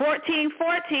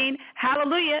 14:14,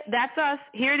 hallelujah, that's us.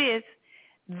 Here it is.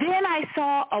 Then I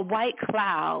saw a white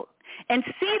cloud, and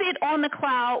seated on the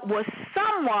cloud was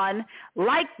someone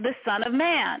like the Son of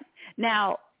Man.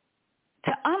 Now,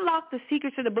 to unlock the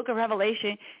secrets of the book of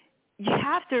Revelation, you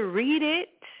have to read it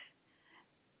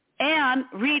and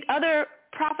read other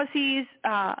prophecies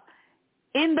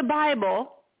in the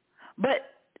Bible. But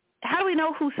how do we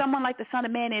know who someone like the Son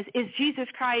of Man is? Is Jesus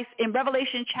Christ. In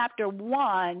Revelation chapter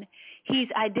 1, he's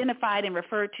identified and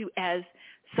referred to as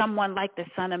someone like the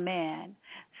Son of Man.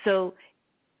 So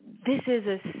this is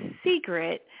a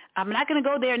secret. I'm not going to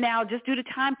go there now just due to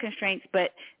time constraints,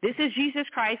 but this is Jesus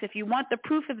Christ. If you want the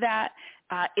proof of that,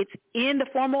 it's in the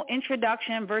formal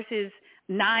introduction, verses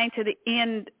 9 to the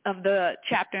end of the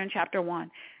chapter in chapter 1.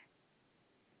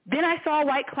 Then I saw a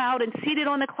white cloud, and seated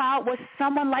on the cloud was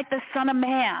someone like the Son of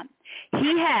Man.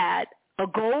 He had a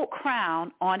gold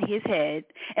crown on his head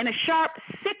and a sharp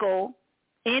sickle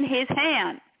in his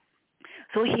hand.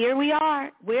 So here we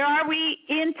are. Where are we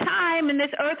in time in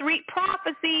this Earth Read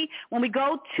prophecy? When we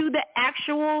go to the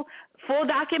actual full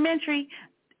documentary,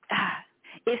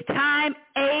 it's time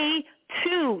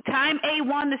A2, time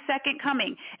A1, the second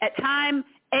coming. At time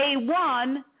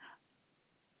A1,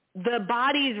 the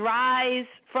bodies rise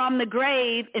from the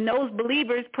grave, and those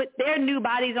believers put their new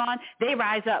bodies on. They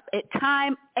rise up. At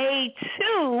time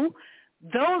A2,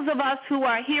 those of us who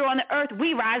are here on the earth,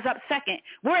 we rise up second.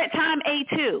 We're at time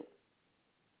A2.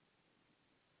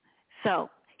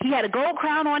 So he had a gold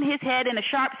crown on his head and a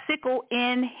sharp sickle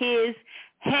in his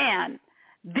hand.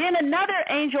 Then another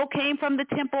angel came from the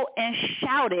temple and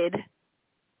shouted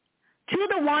to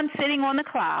the one sitting on the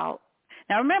cloud.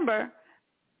 Now remember,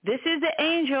 this is the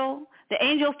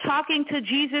angel's talking to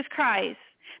Jesus Christ.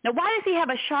 Now why does he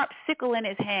have a sharp sickle in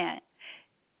his hand?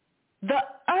 The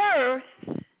earth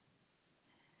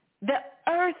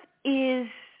is,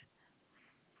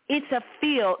 it's a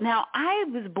field. Now, I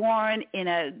was born in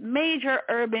a major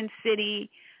urban city.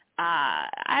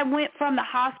 I went from the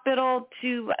hospital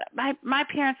to, my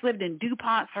parents lived in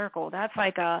DuPont Circle. That's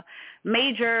like a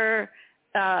major,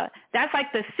 that's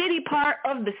like the city part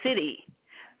of the city.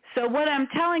 So what I'm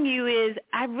telling you is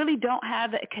I really don't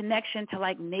have a connection to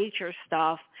like nature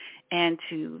stuff and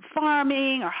to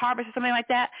farming or harvest or something like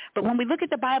that. But when we look at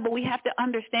the Bible, we have to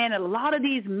understand that a lot of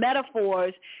these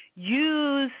metaphors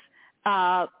use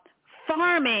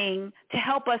farming to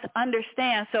help us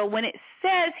understand. So when it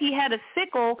says he had a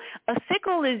sickle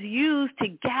is used to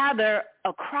gather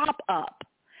a crop up.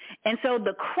 And so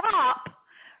the crop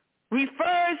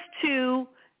refers to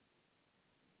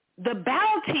the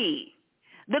bounty.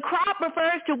 The crop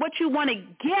refers to what you want to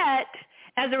get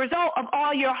as a result of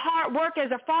all your hard work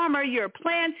as a farmer. You're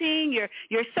planting,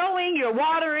 you're sowing, you're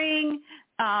watering,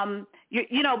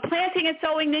 you're planting and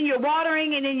sowing, then you're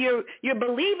watering, and then you're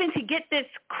believing to get this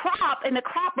crop, and the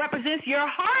crop represents your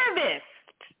harvest.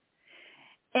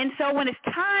 And so when it's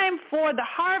time for the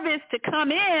harvest to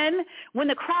come in, when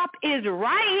the crop is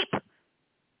ripe,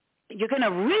 you're going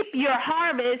to reap your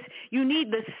harvest. You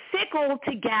need the sickle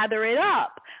to gather it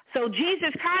up. So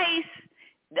Jesus Christ,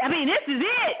 this is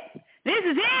it. This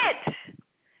is it.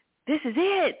 This is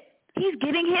it. He's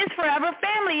getting his forever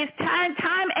family. It's time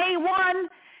A1.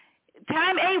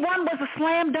 Time A1 was a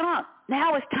slam dunk.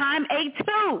 Now it's time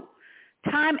A2.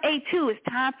 Time A2 is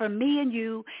time for me and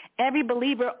you, every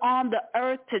believer on the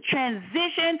earth, to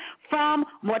transition from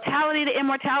mortality to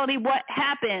immortality. What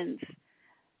happens?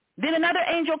 Then another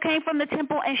angel came from the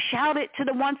temple and shouted to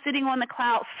the one sitting on the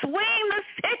cloud, "Swing the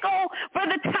sickle, for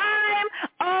the time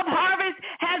of harvest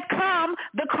has come.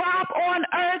 The crop on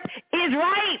earth is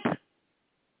ripe."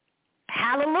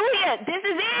 Hallelujah. This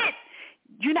is it.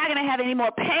 You're not going to have any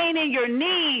more pain in your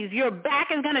knees. Your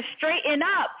back is going to straighten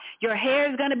up. Your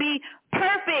hair is going to be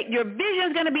perfect. Your vision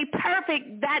is going to be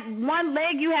perfect. That one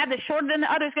leg you have that's shorter than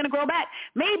the other is going to grow back.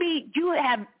 Maybe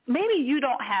you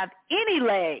don't have any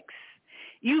legs.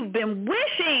 You've been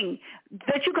wishing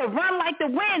that you could run like the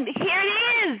wind. Here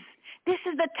it is. This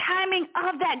is the timing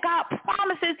of that. God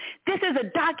promises. This is a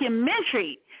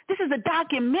documentary. This is a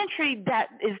documentary that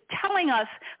is telling us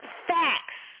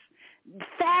facts.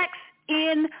 Facts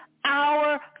in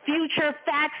our future,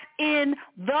 facts in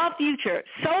the future.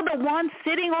 So the one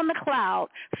sitting on the cloud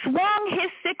swung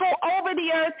his sickle over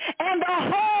the earth, and the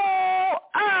whole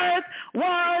earth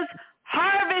was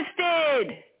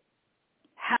harvested.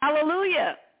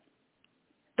 Hallelujah.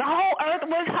 The whole earth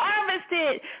was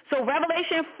harvested. So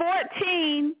Revelation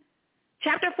 14,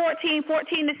 chapter 14,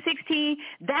 14 to 16,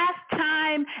 that's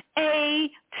time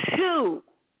A2.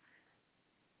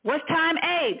 What's time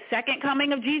A? Second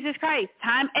coming of Jesus Christ.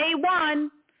 Time A1,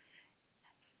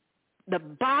 the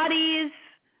bodies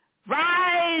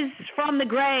rise from the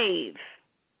grave.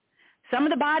 Some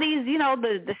of the bodies,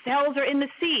 the cells are in the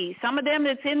sea. Some of them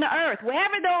it's in the earth.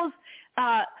 Wherever those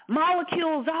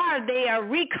molecules are, they are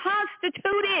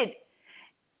reconstituted,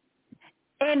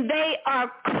 and they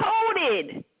are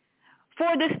coded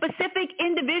for the specific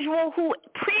individual who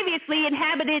previously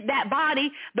inhabited that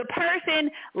body. The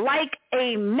person, like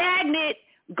a magnet,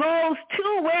 goes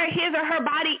to where his or her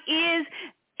body is,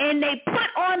 and they put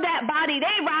on that body.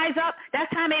 They rise up.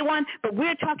 That's time A1. But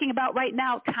we're talking about right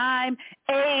now time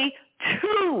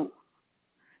A2.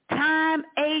 Time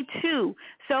A2.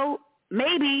 So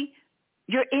maybe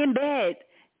you're in bed,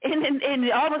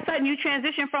 and all of a sudden you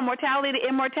transition from mortality to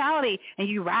immortality, and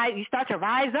you start to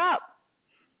rise up.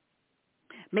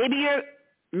 Maybe you're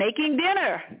making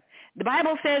dinner. The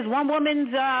Bible says one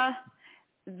woman's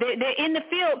they're in the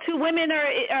field. Two women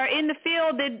are in the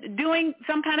field. They're doing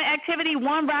some kind of activity.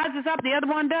 One rises up, the other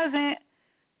one doesn't.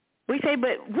 We say,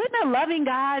 but wouldn't a loving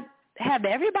God have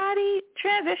everybody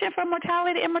transition from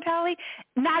mortality to immortality?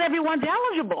 Not everyone's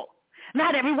eligible.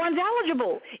 Not everyone's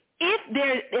eligible.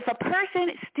 If a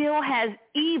person still has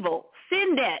evil,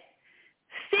 sin debt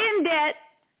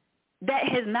that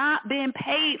has not been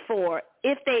paid for,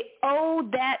 if they owe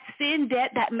that sin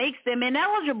debt, that makes them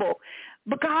ineligible.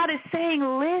 But God is saying,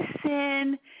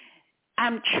 listen,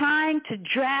 I'm trying to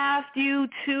draft you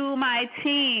to my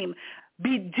team.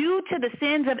 Due to the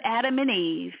sins of Adam and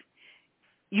Eve,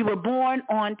 you were born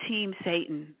on Team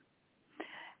Satan.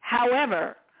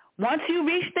 However, once you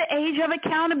reach the age of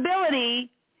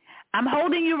accountability, I'm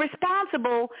holding you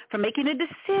responsible for making a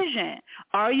decision.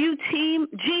 Are you Team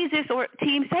Jesus or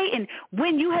Team Satan?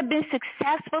 When you have been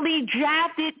successfully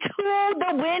drafted to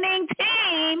the winning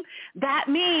team, that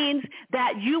means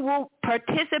that you will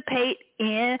participate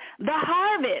in the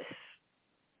harvest.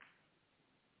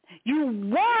 You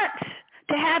want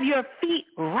to have your feet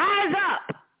rise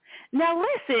up. Now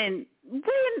listen,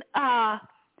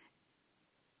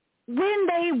 when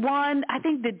they won, I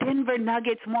think the Denver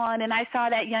Nuggets won, and I saw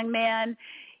that young man,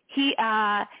 he'd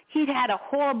had a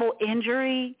horrible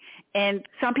injury, and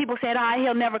some people said,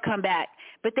 he'll never come back.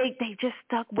 But they just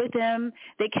stuck with him.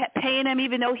 They kept paying him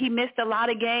even though he missed a lot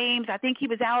of games. I think he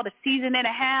was out a season and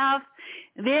a half.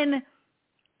 Then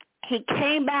he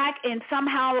came back, and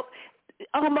somehow,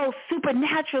 almost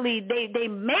supernaturally, they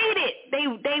made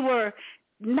it. They were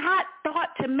not thought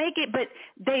to make it, but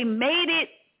they made it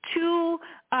to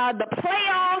the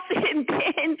playoffs, and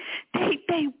then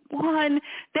they won.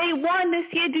 They won this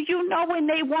year. Do you know when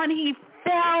they won, he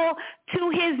fell to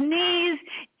his knees,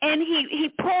 and he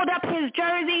pulled up his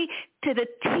jersey till the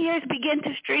tears began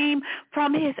to stream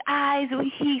from his eyes when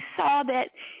he saw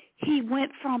that he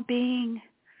went from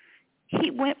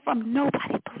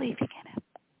nobody believing in him.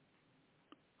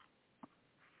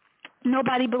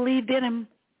 Nobody believed in him.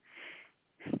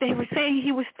 They were saying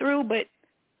he was through, but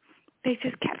they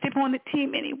just kept him on the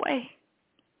team anyway.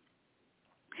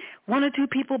 One or two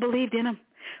people believed in him.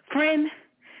 Friend,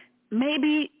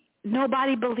 maybe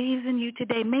nobody believes in you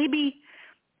today. Maybe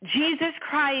Jesus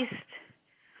Christ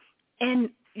and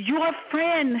your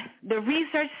friend, the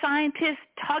research scientist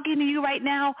talking to you right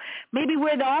now, maybe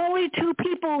we're the only two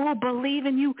people who believe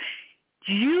in you.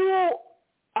 You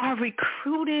are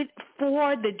recruited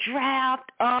for the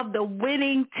draft of the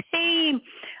winning team.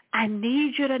 I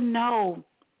need you to know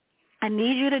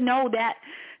that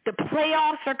the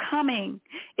playoffs are coming.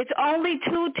 It's only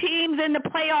two teams in the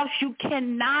playoffs. You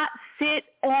cannot sit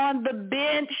on the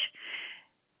bench.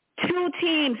 Two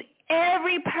teams.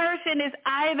 Every person is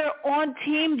either on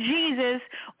Team Jesus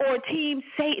or Team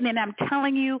Satan. And I'm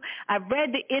telling you, I've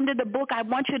read the end of the book. I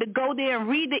want you to go there and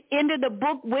read the end of the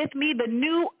book with me, the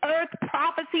New Earth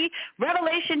Prophecy,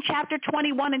 Revelation chapter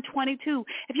 21 and 22.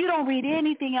 If you don't read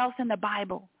anything else in the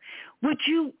Bible, would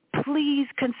you please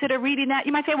consider reading that?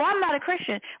 You might say, well, I'm not a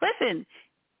Christian. Listen,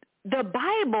 the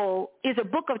Bible is a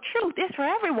book of truth. It's for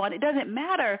everyone. It doesn't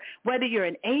matter whether you're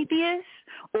an atheist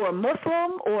or a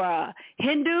Muslim or a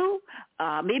Hindu,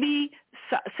 maybe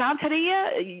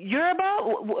Santeria,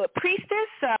 Yoruba, priestess,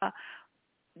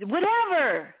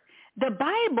 whatever. The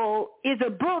Bible is a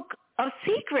book of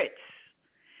secrets.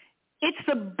 It's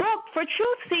the book for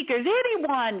truth seekers.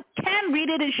 Anyone can read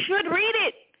it and should read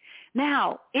it.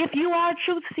 Now, if you are a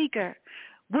truth seeker,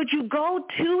 would you go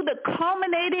to the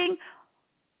culminating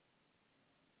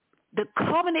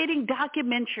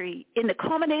documentary in the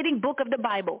culminating book of the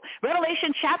Bible,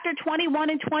 Revelation chapter 21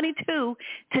 and 22,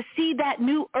 to see that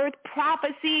new earth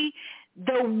prophecy?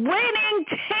 The winning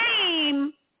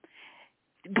team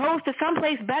goes to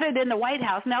someplace better than the White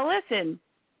House. Now listen,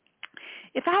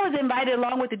 if I was invited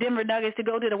along with the Denver Nuggets to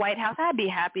go to the White House, I'd be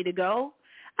happy to go.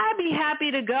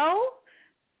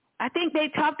 I think they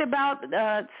talked about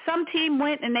some team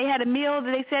went and they had a meal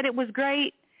that they said it was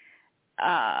great.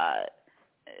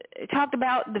 Talked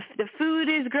about the food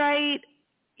is great.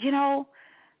 You know,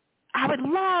 I would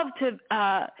love to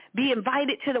be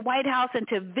invited to the White House and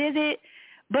to visit,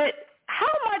 but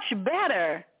how much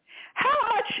better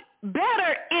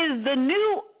is the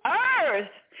new earth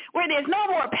where there's no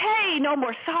more pain, no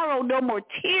more sorrow, no more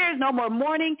tears, no more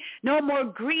mourning, no more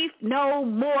grief, no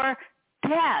more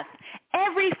death.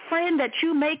 Every friend that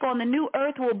you make on the new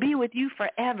earth will be with you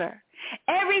forever.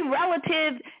 Every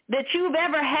relative that you've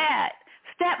ever had,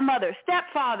 stepmother,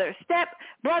 stepfather,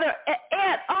 stepbrother,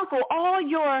 aunt, uncle, all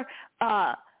your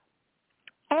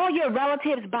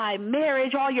relatives by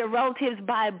marriage, all your relatives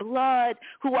by blood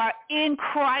who are in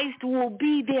Christ will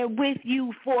be there with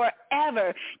you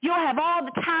forever. You'll have all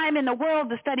the time in the world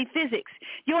to study physics.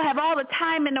 You'll have all the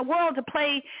time in the world to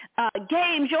play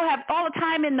games. You'll have all the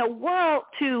time in the world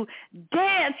to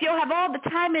dance. You'll have all the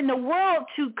time in the world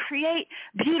to create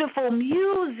beautiful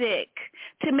music,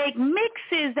 to make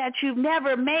mixes that you've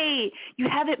never made. You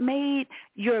haven't made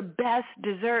your best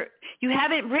dessert. You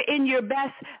haven't written your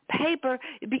best paper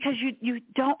because you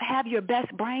don't have your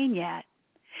best brain yet.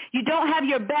 You don't have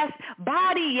your best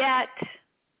body yet.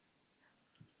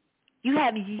 You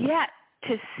have yet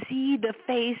to see the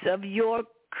face of your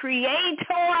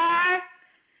Creator.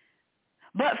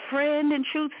 But friend and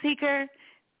truth seeker,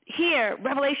 here,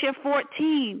 Revelation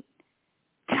 14,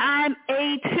 time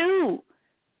A2.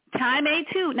 Time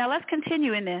A2. Now let's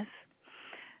continue in this.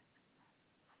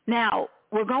 Now,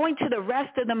 we're going to the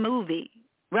rest of the movie.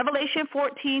 Revelation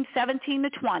 14, 17 to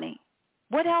 20.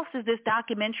 What else is this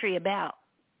documentary about?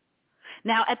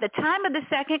 Now, at the time of the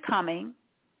second coming,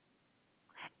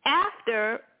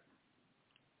 after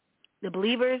the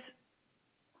believers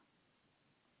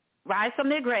rise from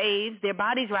their graves, their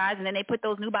bodies rise, and then they put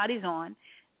those new bodies on.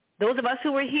 Those of us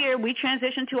who are here, we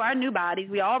transition to our new bodies.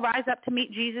 We all rise up to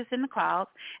meet Jesus in the clouds.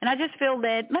 And I just feel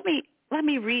led, let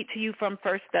me read to you from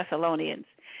 1 Thessalonians,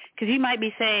 because you might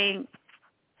be saying,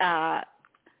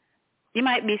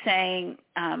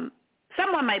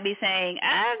 someone might be saying,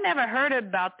 I've never heard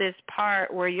about this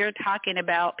part where you're talking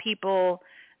about people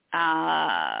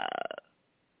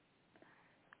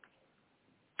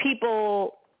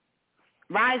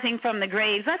rising from the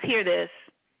graves. Let's hear this.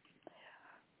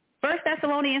 1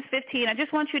 Thessalonians 15, I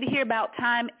just want you to hear about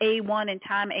time A1 and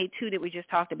time A2 that we just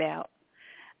talked about.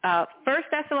 1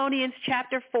 Thessalonians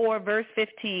chapter 4, verse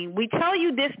 15. We tell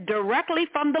you this directly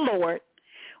from the Lord.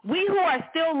 We who are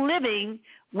still living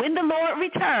when the Lord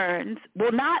returns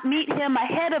will not meet him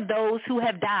ahead of those who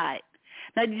have died.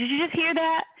 Now, did you just hear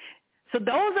that? So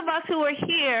those of us who are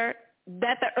here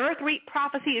that the earth reap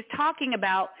prophecy is talking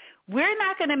about, we're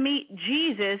not going to meet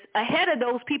Jesus ahead of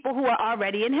those people who are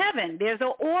already in heaven. There's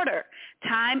an order,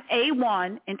 time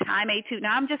A1 and time A2.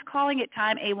 Now, I'm just calling it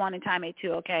time A1 and time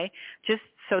A2, okay, just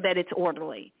so that it's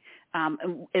orderly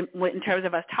in terms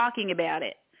of us talking about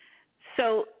it.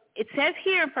 So it says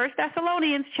here in 1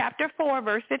 Thessalonians chapter 4,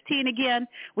 verse 15 again,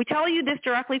 we tell you this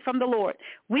directly from the Lord.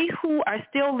 We who are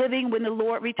still living when the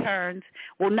Lord returns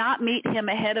will not meet him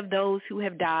ahead of those who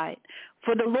have died.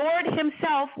 For the Lord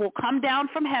himself will come down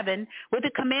from heaven with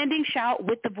a commanding shout,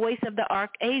 with the voice of the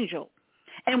archangel,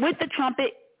 and with the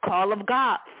trumpet call of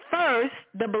God. First,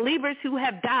 the believers who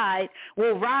have died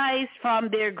will rise from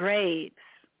their graves.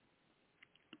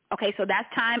 Okay, so that's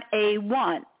time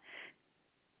A1.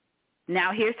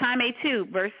 Now here's time A2,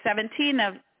 verse 17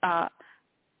 of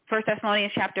 1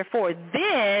 Thessalonians chapter 4.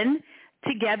 Then,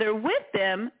 together with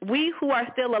them, we who are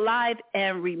still alive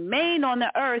and remain on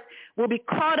the earth will be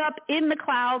caught up in the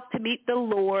clouds to meet the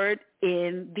Lord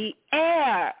in the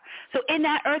air. So in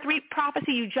that earth reap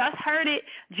prophecy, you just heard it,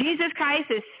 Jesus Christ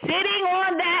is sitting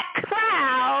on that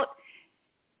cloud.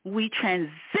 We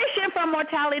transition from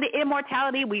mortality to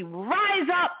immortality. We rise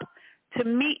up to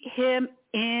meet him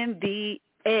in the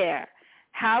air.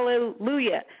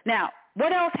 Hallelujah. Now,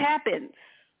 what else happens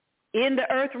in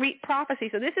the earth reap prophecy?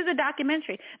 So this is a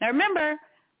documentary. Now, remember,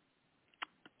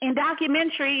 in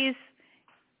documentaries,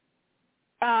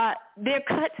 they're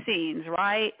cut scenes,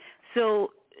 right?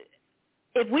 So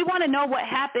if we want to know what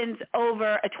happens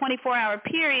over a 24-hour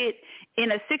period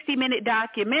in a 60-minute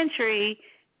documentary,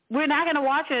 we're not going to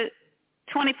watch a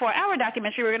 24-hour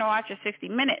documentary. We're going to watch a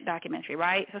 60-minute documentary,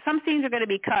 right? So some scenes are going to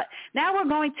be cut. Now we're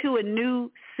going to a new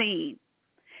scene.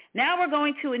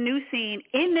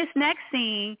 In this next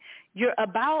scene, you're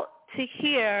about to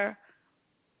hear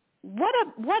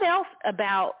what else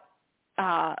about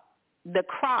the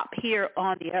crop here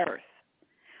on the earth?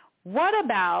 What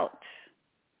about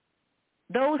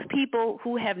those people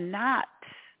who have not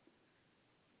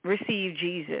received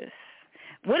Jesus?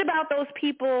 What about those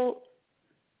people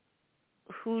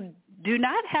who do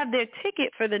not have their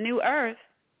ticket for the new earth?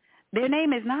 Their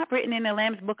name is not written in the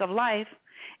Lamb's Book of Life.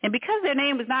 And because their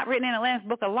name is not written in the Lamb's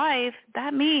Book of Life,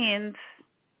 that means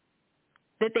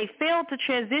that they failed to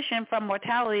transition from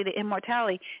mortality to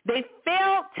immortality. They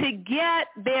failed to get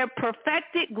their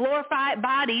perfected, glorified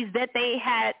bodies that they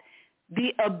had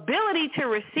the ability to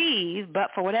receive, but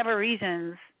for whatever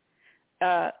reasons,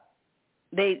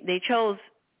 they chose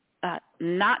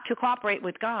not to cooperate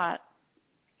with God.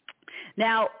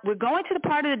 Now, we're going to the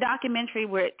part of the documentary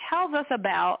where it tells us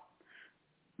about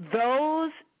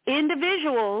those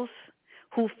individuals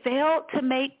who failed to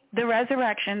make the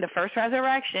resurrection, the first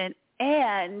resurrection,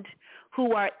 and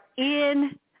who are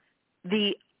in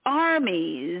the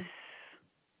armies,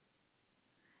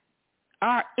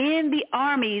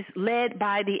 led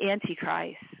by the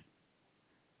Antichrist.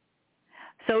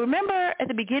 So remember at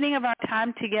the beginning of our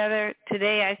time together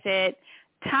today, I said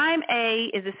time A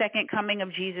is the second coming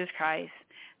of Jesus Christ.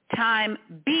 Time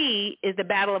B is the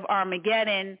Battle of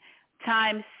Armageddon.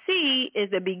 Time C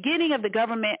is the beginning of the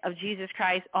government of Jesus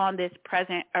Christ on this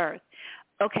present earth.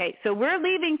 Okay, so we're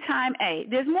leaving time A.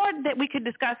 There's more that we could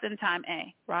discuss in time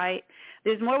A, right?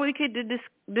 There's more we could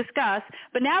discuss,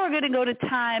 but now we're going to go to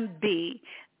time B.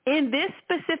 In this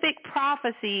specific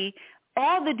prophecy,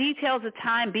 all the details of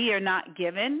time B are not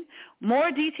given.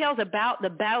 More details about the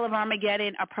Battle of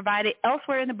Armageddon are provided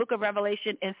elsewhere in the book of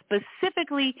Revelation, and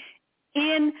specifically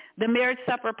in the marriage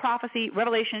supper prophecy,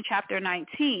 Revelation chapter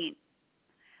 19.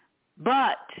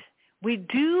 But we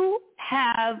do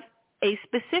have a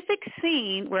specific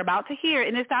scene we're about to hear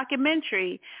in this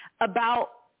documentary about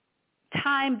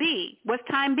time B. What's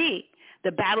time B?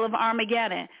 The Battle of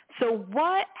Armageddon. So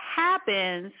what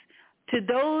happens to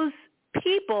those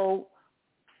people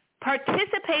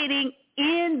participating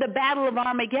in the Battle of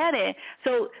Armageddon?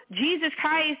 So Jesus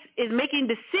Christ is making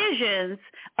decisions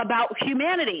about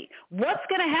humanity. What's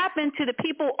going to happen to the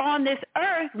people on this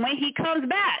earth when he comes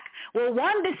back? Well,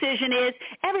 one decision is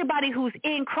everybody who's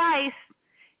in Christ,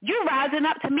 you're rising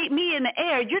up to meet me in the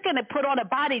air. You're going to put on a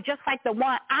body just like the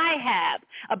one I have,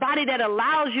 a body that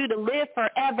allows you to live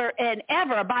forever and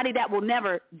ever, a body that will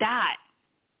never die.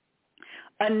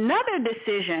 Another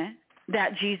decision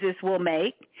that Jesus will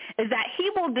make is that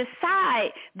he will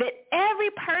decide that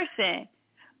every person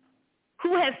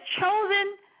who has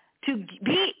chosen to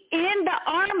be in the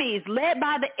armies led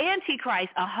by the Antichrist,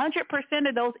 100%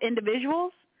 of those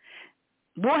individuals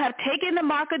will have taken the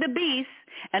mark of the beast,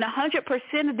 and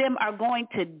 100% of them are going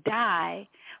to die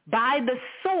by the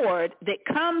sword that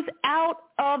comes out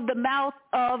of the mouth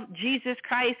of Jesus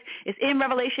Christ. It's in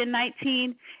Revelation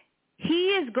 19. He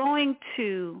is going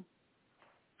to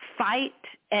fight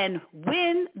and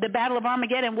win the Battle of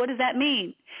Armageddon. What does that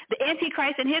mean? The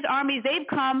Antichrist and his armies, they've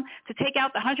come to take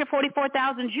out the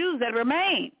 144,000 Jews that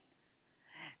remain.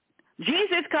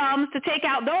 Jesus comes to take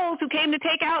out those who came to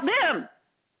take out them.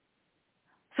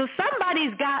 So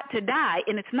somebody's got to die,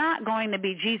 and it's not going to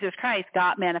be Jesus Christ,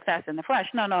 God manifest in the flesh.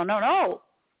 No.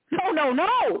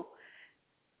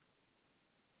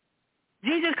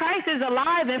 Jesus Christ is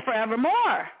alive and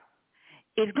forevermore.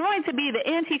 It's going to be the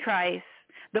Antichrist,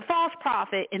 the false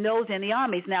prophet, and those in the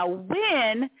armies. Now,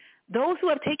 when those who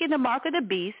have taken the mark of the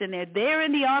beast, and they're there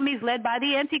in the armies led by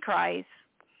the Antichrist,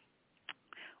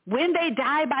 when they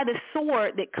die by the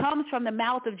sword that comes from the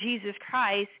mouth of Jesus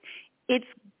Christ, it's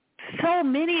so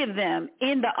many of them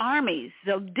in the armies.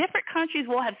 So different countries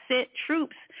will have sent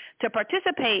troops to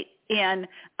participate in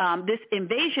this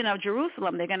invasion of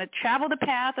Jerusalem. They're going to travel the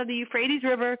path of the Euphrates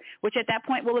River, which at that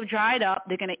point will have dried up.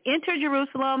 They're going to enter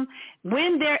Jerusalem.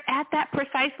 When they're at that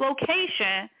precise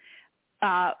location,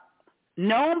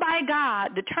 known by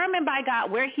God, determined by God,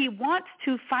 where he wants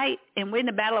to fight and win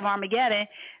the Battle of Armageddon,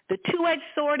 the two-edged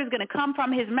sword is going to come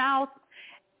from his mouth.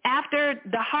 After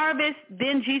the harvest,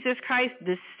 then Jesus Christ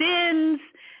descends.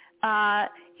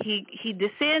 He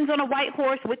descends on a white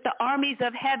horse with the armies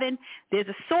of heaven. There's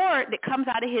a sword that comes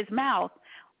out of his mouth.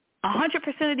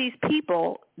 100% of these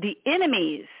people, the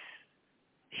enemies,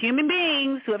 human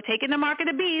beings who have taken the mark of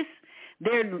the beast,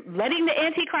 they're letting the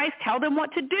Antichrist tell them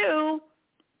what to do.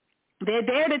 They're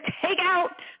there to take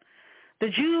out the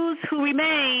Jews who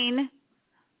remain.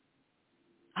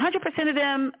 100% of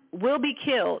them will be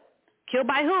killed. Killed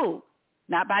by who?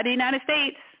 Not by the United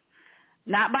States,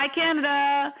 not by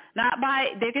Canada,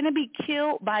 they're going to be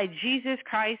killed by Jesus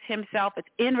Christ himself. It's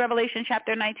in Revelation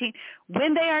chapter 19.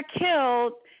 When they are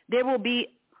killed, there will be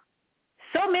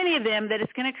so many of them that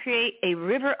it's going to create a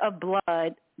river of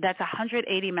blood that's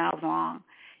 180 miles long.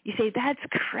 You say, that's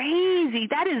crazy.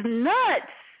 That is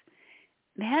nuts.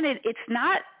 Man, it's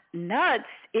not nuts.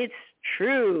 It's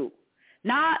true.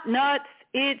 Not nuts.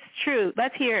 It's true.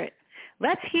 Let's hear it.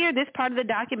 Let's hear this part of the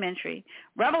documentary.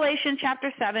 Revelation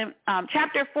chapter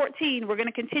 14. We're going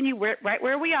to continue right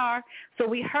where we are. So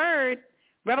we heard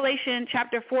Revelation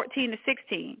chapter 14 to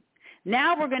 16.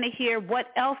 Now we're going to hear what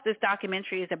else this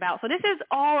documentary is about. So this is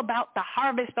all about the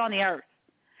harvest on the earth.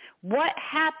 What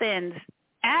happens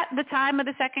at the time of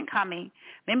the second coming?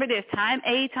 Remember, there's time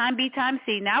A, time B, time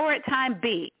C. Now we're at time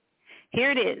B. Here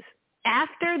it is.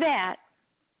 After that,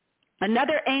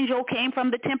 another angel came from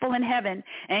the temple in heaven,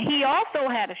 and he also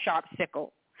had a sharp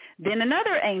sickle. Then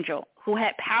another angel who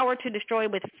had power to destroy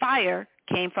with fire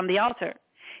came from the altar.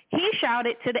 He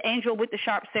shouted to the angel with the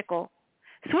sharp sickle,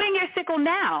 "Swing your sickle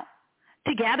now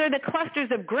to gather the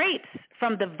clusters of grapes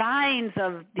from the vines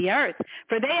of the earth,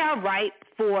 for they are ripe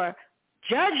for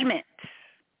judgment."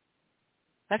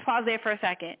 Let's pause there for a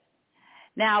second.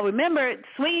 Now, remember,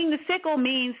 swinging the sickle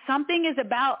means something is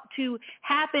about to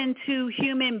happen to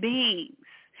human beings.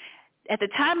 At the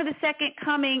time of the second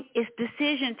coming, it's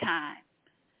decision time.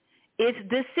 It's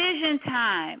decision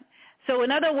time. So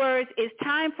in other words, it's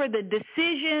time for the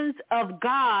decisions of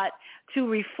God to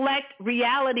reflect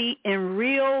reality in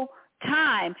real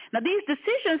time. Now, these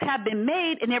decisions have been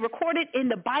made, and they're recorded in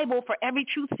the Bible for every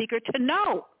truth seeker to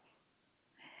know.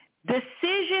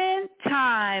 Decision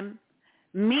time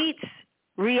meets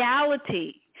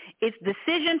reality. It's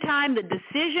decision time. The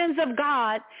decisions of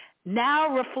God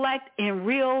now reflect in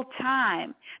real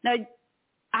time. Now,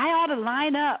 I ought to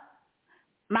line up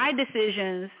my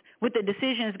decisions with the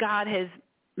decisions God has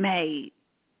made.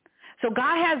 So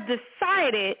God has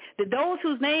decided that those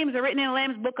whose names are written in the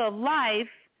Lamb's Book of Life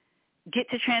get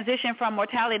to transition from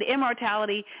mortality to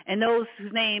immortality, and those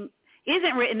whose name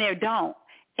isn't written there don't.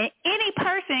 And any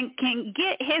person can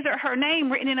get his or her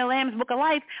name written in the Lamb's Book of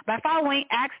Life by following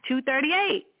Acts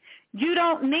 2:38. You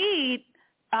don't need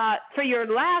for your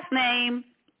last name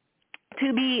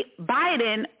to be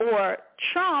Biden or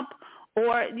Trump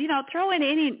or, throw in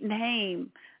any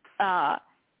name.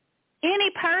 Any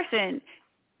person,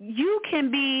 you can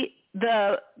be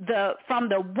from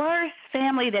the worst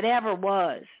family that ever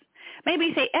was. Maybe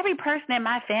you say, every person in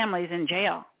my family is in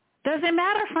jail. Doesn't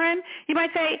matter, friend. You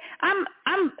might say, I'm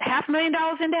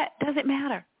 $500,000 in debt. Doesn't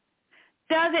matter.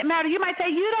 Doesn't matter. You might say,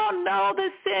 you don't know the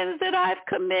sins that I've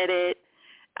committed.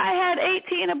 I had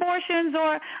 18 abortions,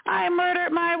 or I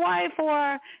murdered my wife,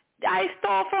 or I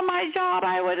stole from my job.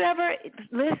 I would ever.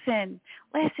 Listen.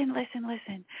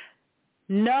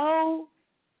 No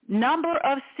number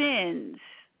of sins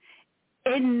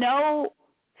and no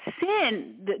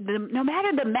sin, no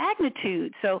matter the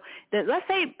magnitude. So let's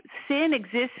say sin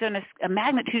exists on a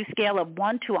magnitude scale of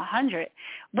 1 to 100.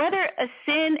 Whether a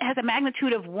sin has a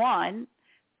magnitude of 1,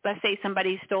 let's say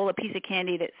somebody stole a piece of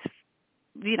candy that's,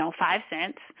 5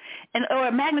 cents, or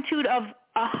a magnitude of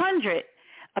 100,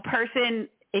 a person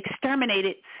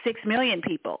exterminated 6 million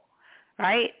people,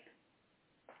 right?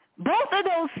 Both of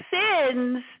those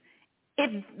sins,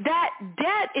 if that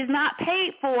debt is not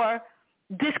paid for,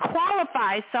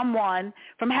 disqualifies someone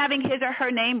from having his or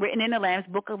her name written in the Lamb's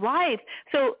Book of Life.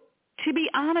 So to be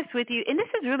honest with you, and this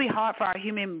is really hard for our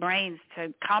human brains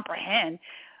to comprehend,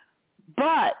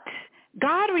 but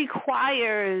God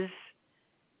requires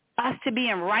us to be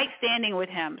in right standing with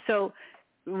him. So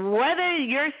whether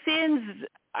your sins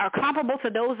are comparable to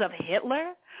those of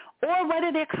Hitler or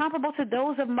whether they're comparable to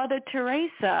those of Mother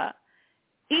Teresa,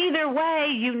 either way,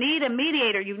 you need a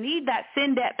mediator. You need that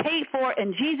sin debt paid for,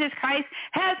 and Jesus Christ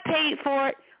has paid for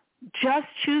it. Just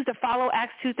choose to follow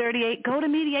Acts 2:38. Go to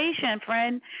mediation,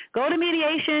 friend. Go to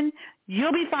mediation.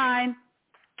 You'll be fine.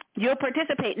 You'll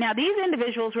participate. Now, these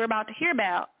individuals we're about to hear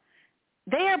about,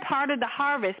 they are part of the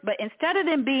harvest, but instead of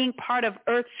them being part of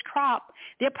Earth's crop,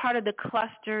 they're part of the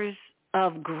clusters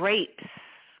of grapes.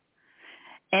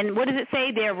 And what does it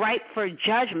say? They're ripe for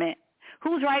judgment.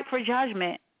 Who's ripe for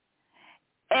judgment?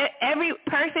 Every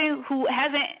person who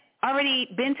hasn't already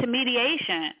been to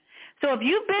mediation. So if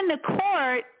you've been to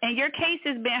court and your case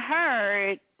has been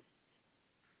heard,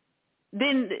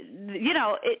 then,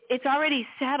 it's already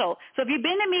settled. So if you've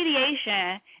been to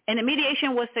mediation and the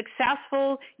mediation was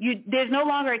successful, there's no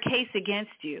longer a case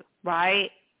against you,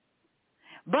 right?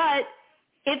 But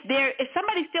if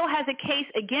somebody still has a case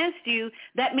against you,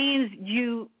 that means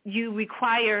you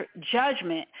require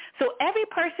judgment. So every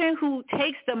person who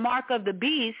takes the mark of the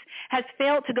beast has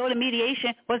failed to go to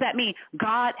mediation. What does that mean?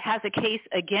 God has a case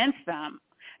against them.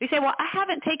 You say, well, I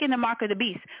haven't taken the mark of the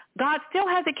beast. God still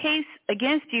has a case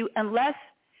against you unless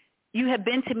you have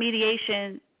been to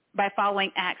mediation by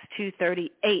following Acts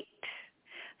 2:38.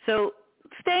 So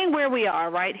staying where we are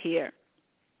right here.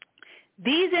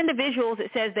 These individuals,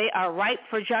 it says they are ripe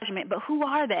for judgment, but who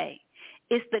are they?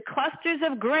 It's the clusters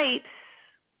of grapes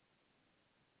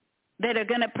that are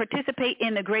going to participate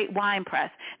in the great wine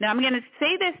press. Now, I'm going to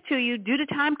say this to you due to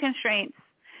time constraints.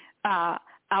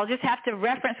 I'll just have to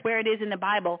reference where it is in the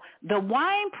Bible. The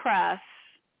wine press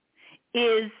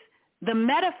is the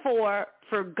metaphor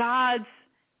for God's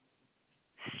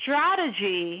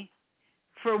strategy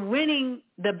for winning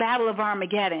the Battle of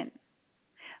Armageddon.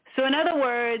 So in other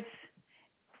words,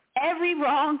 every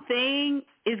wrong thing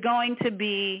is going to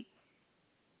be,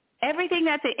 everything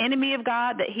that's the enemy of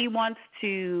God that he wants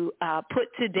to put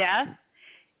to death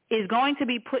is going to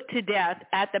be put to death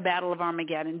at the Battle of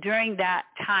Armageddon during that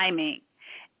timing.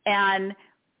 And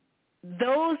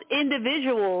those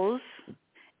individuals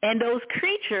and those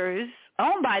creatures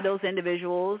owned by those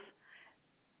individuals,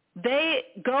 they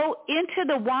go into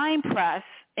the wine press,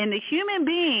 and the human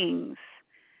beings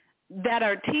that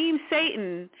are Team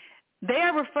Satan, they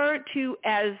are referred to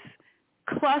as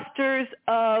clusters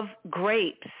of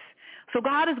grapes. So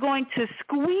God is going to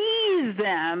squeeze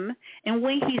them, and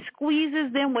when he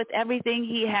squeezes them with everything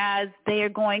he has, they are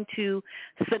going to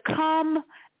succumb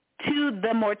to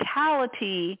the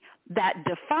mortality that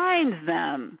defines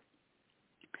them,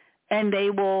 and they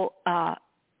will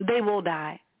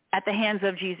die at the hands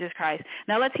of Jesus Christ.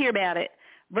 Now let's hear about it.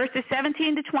 Verses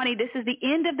 17 to 20, this is the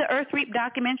end of the Earth Reap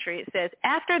documentary. It says,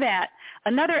 after that,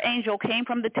 another angel came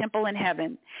from the temple in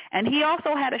heaven, and he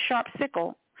also had a sharp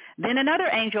sickle. Then another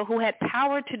angel who had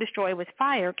power to destroy with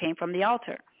fire came from the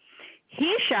altar.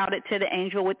 He shouted to the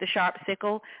angel with the sharp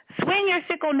sickle, swing your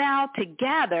sickle now to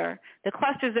gather the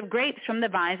clusters of grapes from the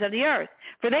vines of the earth,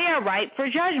 for they are ripe for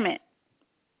judgment.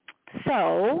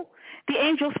 So the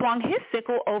angel swung his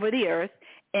sickle over the earth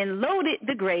and loaded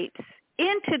the grapes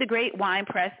into the great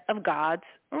winepress of God's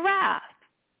wrath.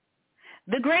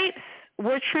 The grapes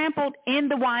were trampled in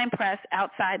the winepress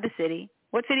outside the city.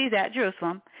 What city is that?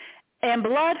 Jerusalem. And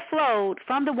blood flowed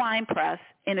from the winepress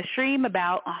in a stream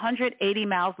about 180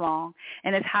 miles long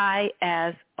and as high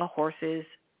as a horse's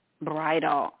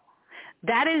bridle.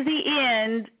 That is the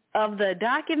end of the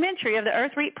documentary of the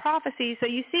Earth Reap prophecy. So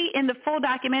you see in the full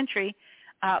documentary,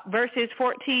 verses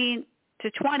 14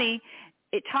 to 20,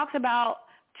 it talks about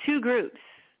two groups.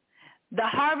 The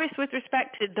harvest with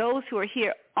respect to those who are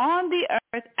here on the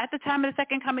earth at the time of the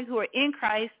second coming who are in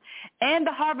Christ, and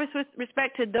the harvest with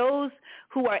respect to those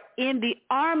who are in the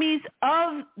armies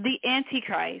of the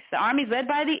Antichrist, the armies led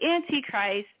by the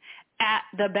Antichrist at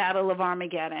the Battle of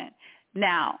Armageddon.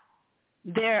 Now,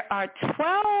 there are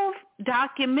 12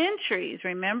 documentaries,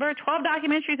 remember, 12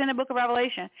 documentaries in the book of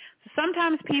Revelation. So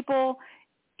sometimes people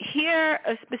hear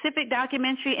a specific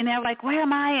documentary and they're like, where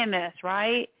am I in this,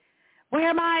 right? Where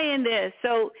am I in this?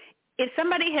 So if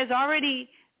somebody has already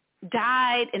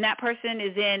died and that person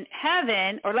is in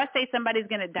heaven, or let's say somebody's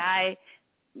going to die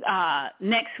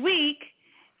next week,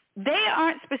 they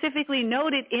aren't specifically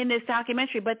noted in this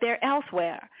documentary, but they're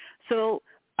elsewhere. So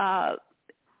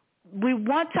we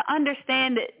want to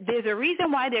understand that there's a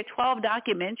reason why there are 12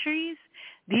 documentaries.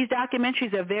 These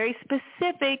documentaries are very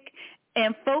specific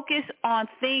and focus on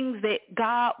things that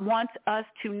God wants us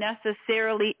to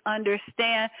necessarily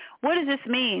understand. What does this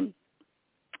mean?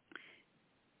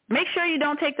 Make sure you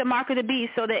don't take the mark of the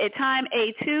beast so that at time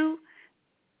A2,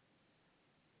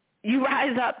 you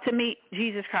rise up to meet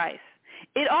Jesus Christ.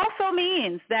 It also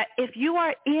means that if you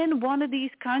are in one of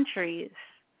these countries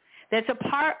that's a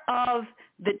part of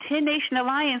the 10-nation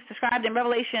alliance described in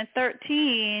Revelation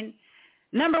 13,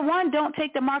 number one, don't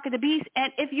take the mark of the beast.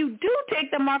 And if you do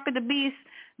take the mark of the beast,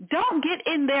 don't get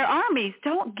in their armies.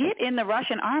 Don't get in the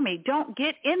Russian army. Don't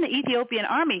get in the Ethiopian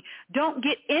army. Don't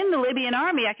get in the Libyan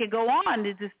army. I could go on.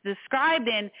 It's described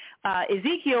in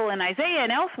Ezekiel and Isaiah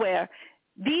and elsewhere.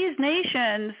 These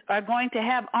nations are going to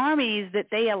have armies that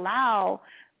they allow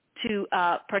to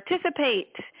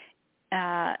participate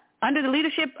under the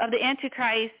leadership of the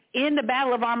Antichrist in the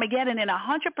Battle of Armageddon, and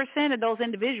 100% of those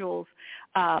individuals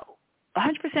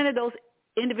 100% of those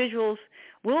individuals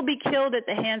will be killed at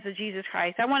the hands of Jesus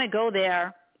Christ. I want to go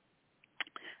there.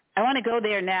 I want to go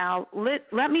there now.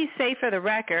 Let me say for the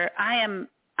record, I am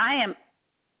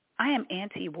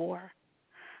anti-war.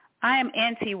 I am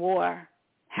anti-war.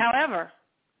 However,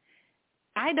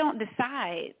 I don't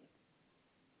decide.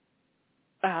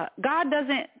 God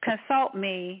doesn't consult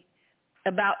me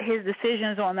about his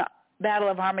decisions on the Battle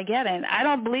of Armageddon. I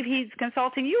don't believe he's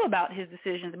consulting you about his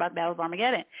decisions about the Battle of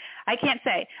Armageddon. I can't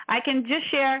say. I can just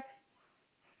share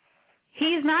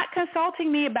he's not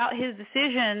consulting me about his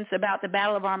decisions about the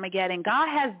Battle of Armageddon. God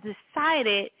has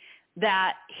decided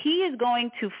that he is going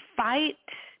to fight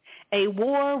a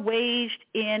war waged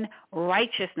in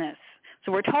righteousness.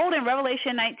 So we're told in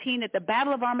Revelation 19 that the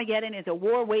Battle of Armageddon is a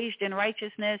war waged in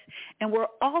righteousness, and we're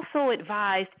also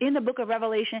advised in the book of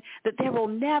Revelation that there will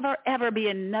never, ever be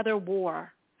another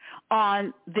war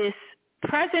on this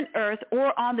present earth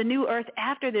or on the new earth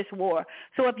after this war.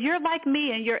 So if you're like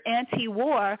me and you're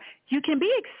anti-war, you can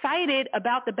be excited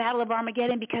about the Battle of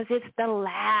Armageddon because it's the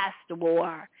last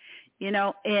war.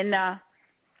 And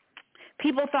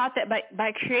people thought that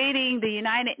by creating the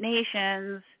United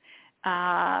Nations,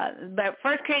 by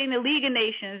first creating the League of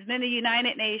Nations, then the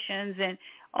United Nations, and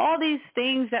all these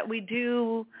things that we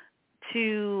do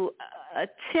to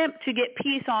attempt to get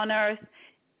peace on earth,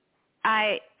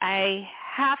 I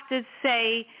have to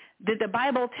say that the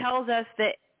Bible tells us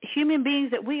that human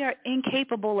beings, that we are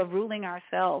incapable of ruling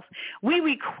ourselves. We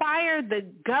require the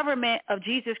government of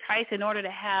Jesus Christ in order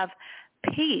to have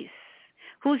peace.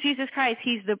 Who's Jesus Christ?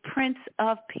 He's the Prince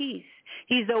of Peace.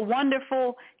 He's the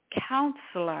wonderful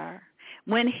counselor.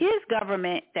 When his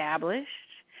government established,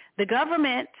 the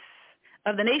governments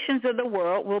of the nations of the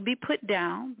world will be put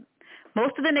down.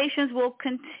 Most of the nations will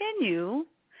continue,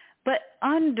 but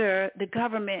under the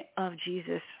government of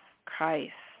Jesus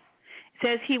Christ. It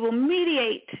says he will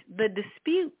mediate the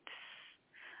disputes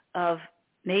of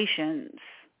nations.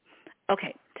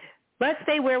 Okay, let's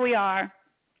stay where we are.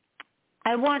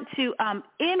 I want to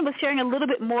end with sharing a little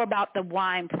bit more about the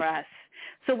wine press.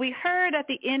 So we heard at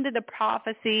the end of the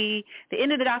prophecy, the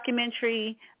end of the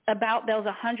documentary, about those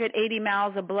 180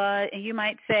 miles of blood, and you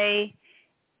might say,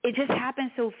 it just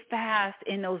happened so fast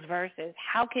in those verses.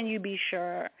 How can you be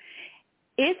sure?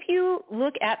 If you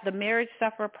look at the marriage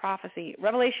supper prophecy,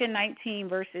 Revelation 19,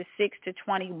 verses 6 to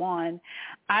 21,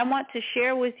 I want to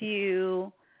share with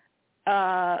you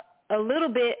a little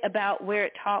bit about where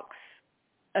it talks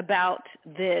about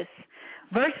this.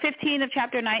 Verse 15 of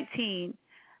chapter 19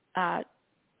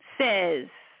 says,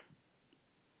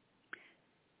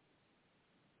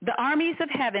 the armies of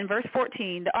heaven, verse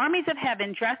 14, the armies of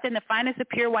heaven dressed in the finest of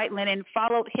pure white linen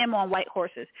followed him on white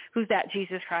horses. Who's that?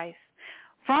 Jesus Christ.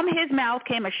 From his mouth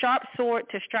came a sharp sword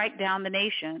to strike down the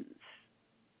nations.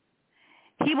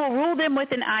 He will rule them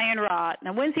with an iron rod.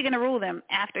 Now, when's he going to rule them?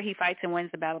 After he fights and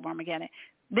wins the Battle of Armageddon.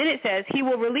 Then it says, he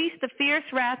will release the fierce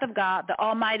wrath of God, the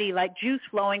Almighty, like juice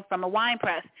flowing from a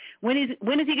winepress. When is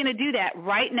he going to do that?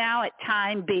 Right now at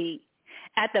time B.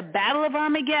 At the Battle of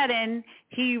Armageddon,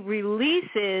 he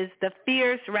releases the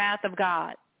fierce wrath of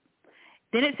God.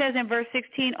 Then it says in verse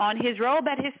 16, on his robe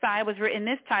at his side was written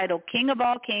this title, King of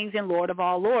all kings and Lord of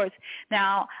all lords.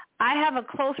 Now, I have a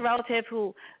close relative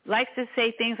who likes to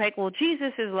say things like, well,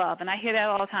 Jesus is love, and I hear that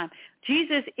all the time.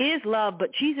 Jesus is love,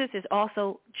 but Jesus is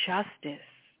also justice.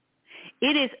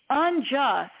 It is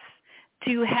unjust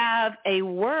to have a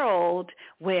world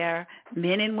where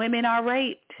men and women are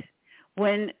raped,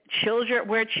 where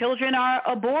children are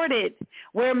aborted,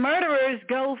 where murderers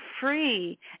go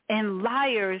free, and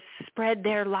liars spread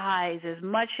their lies as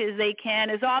much as they can,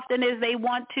 as often as they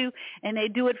want to, and they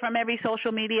do it from every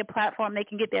social media platform they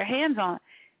can get their hands on.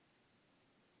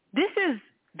 This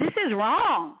is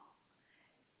wrong.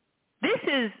 This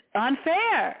is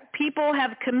unfair. People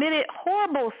have committed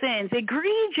horrible sins,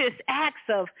 egregious acts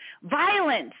of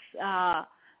violence,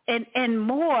 and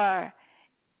more.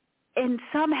 And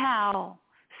somehow,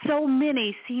 so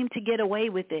many seem to get away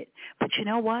with it. But you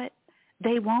know what?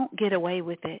 They won't get away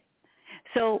with it.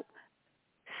 So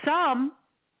some,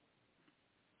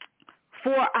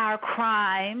 for our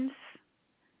crimes,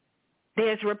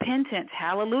 there's repentance.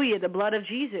 Hallelujah, the blood of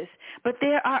Jesus. But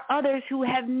there are others who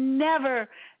have never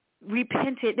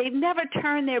repented. They've never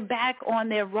turned their back on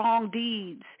their wrong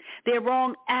deeds, their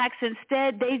wrong acts.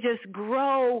 Instead, they just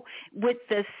grow with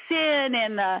the sin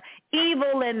and the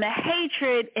evil and the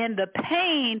hatred and the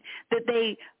pain that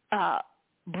they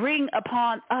bring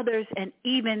upon others and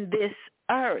even this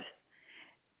earth.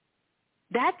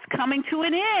 That's coming to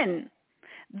an end.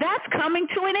 That's coming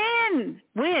to an end.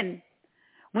 When?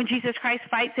 When Jesus Christ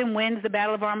fights and wins the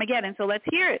Battle of Armageddon. So let's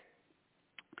hear it.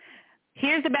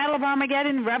 Here's the Battle of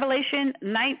Armageddon, Revelation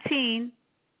 19,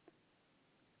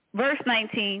 verse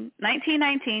 19.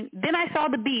 Then I saw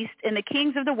the beast and the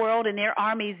kings of the world and their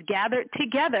armies gathered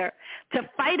together to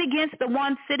fight against the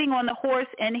one sitting on the horse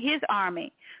and his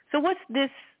army. So what's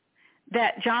this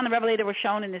that John the Revelator was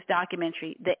shown in this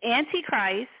documentary? The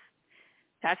Antichrist,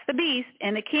 that's the beast,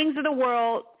 and the kings of the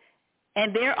world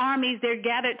and their armies, they're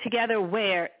gathered together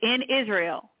where? In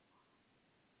Israel.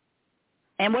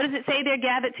 And what does it say they're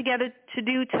gathered together to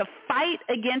do? To fight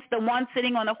against the one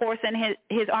sitting on the horse and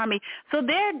his army. So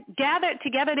they're gathered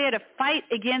together there to fight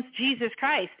against Jesus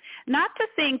Christ, not to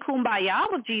sing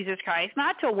kumbaya with Jesus Christ,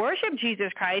 not to worship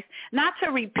Jesus Christ, not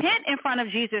to repent in front of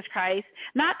Jesus Christ,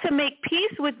 not to make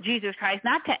peace with Jesus Christ,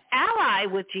 not to ally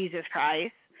with Jesus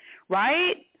Christ,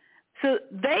 right? So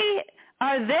they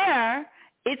are there,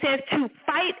 it says, to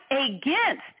fight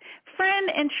against. Friend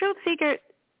and truth seeker,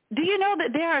 do you know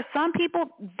that there are some people,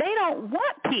 they don't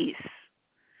want peace.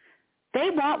 They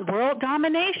want world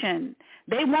domination.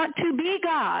 They want to be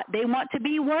God. They want to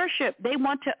be worshiped. They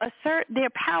want to assert their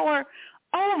power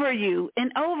over you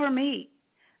and over me.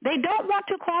 They don't want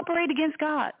to cooperate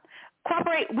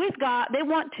with God. They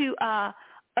want to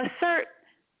assert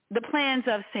the plans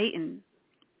of Satan.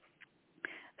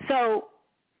 So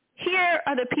here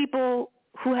are the people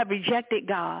who have rejected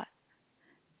God.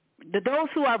 Those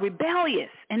who are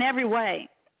rebellious in every way.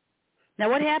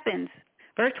 Now what happens?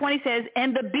 Verse 20 says,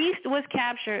 and the beast was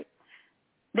captured.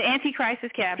 The Antichrist is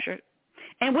captured.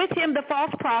 And with him the false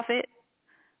prophet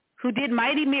who did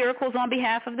mighty miracles on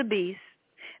behalf of the beast.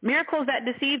 Miracles that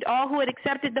deceived all who had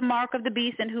accepted the mark of the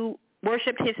beast and who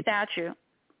worshipped his statue.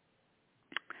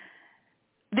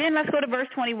 Then let's go to verse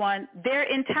 21. Their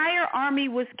entire army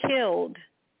was killed.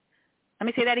 Let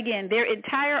me say that again. Their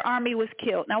entire army was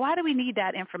killed. Now, why do we need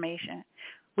that information?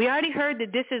 We already heard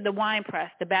that this is the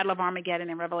winepress, the Battle of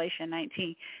Armageddon in Revelation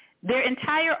 19. Their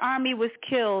entire army was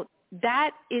killed.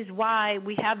 That is why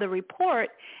we have the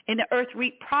report in the Earth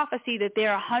Reap prophecy that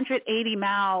there are 180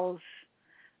 miles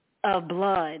of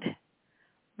blood.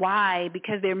 Why?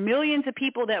 Because there are millions of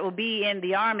people that will be in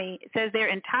the army. It says their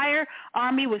entire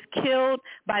army was killed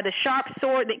by the sharp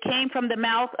sword that came from the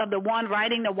mouth of the one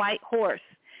riding the white horse.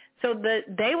 So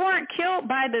they weren't killed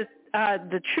by the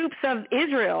troops of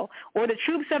Israel or the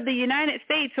troops of the United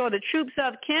States or the troops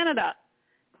of Canada.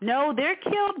 No, they're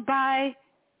killed by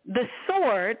the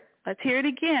sword, let's hear it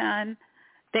again,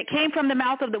 that came from the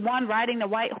mouth of the one riding the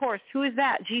white horse. Who is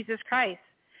that? Jesus Christ,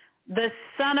 the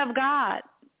Son of God,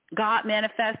 God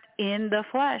manifest in the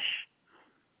flesh.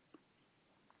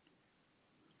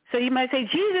 So you might say,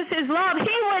 Jesus is love. He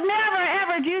would never,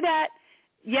 ever do that.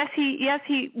 Yes,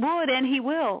 he would, and he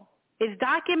will. It's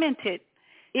documented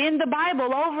in the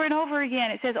Bible over and over again.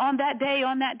 It says on that day,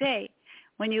 on that day.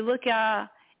 When you look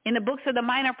in the books of the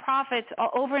minor prophets,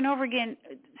 over and over again,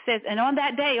 it says, and on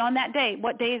that day,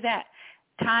 what day is that?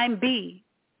 Time B,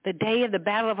 the day of the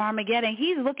Battle of Armageddon.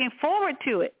 He's looking forward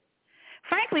to it.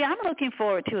 Frankly, I'm looking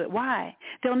forward to it. Why?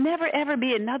 There'll never, ever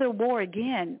be another war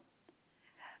again.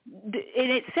 And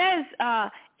it says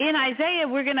in Isaiah,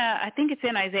 I think it's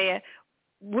in Isaiah,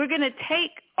 we're going to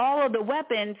take all of the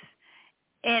weapons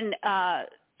and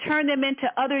turn them into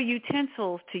other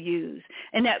utensils to use,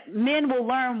 and that men will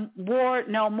learn war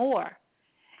no more.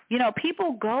 You know,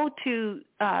 people go to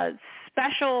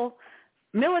special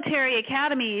military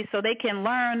academies so they can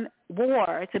learn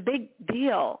war. It's a big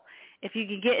deal if you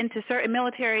can get into certain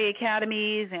military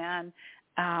academies and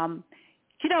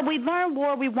we learn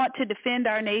war. We want to defend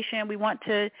our nation. We want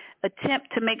to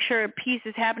attempt to make sure peace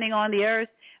is happening on the earth.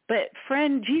 But,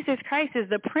 friend, Jesus Christ is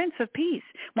the Prince of Peace.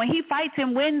 When he fights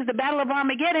and wins the Battle of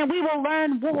Armageddon, we will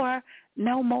learn war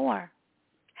no more.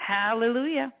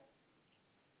 Hallelujah.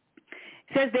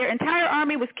 It says their entire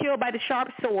army was killed by the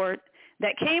sharp sword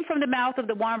that came from the mouth of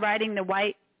the one riding the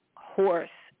white horse.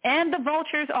 And the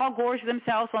vultures all gorged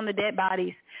themselves on the dead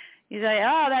bodies. You say,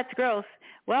 oh, that's gross.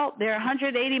 Well, there are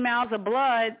 180 miles of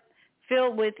blood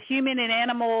filled with human and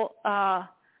animal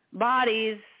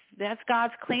bodies. That's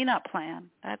God's cleanup plan.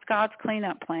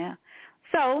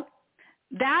 So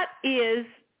that is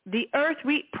the Earth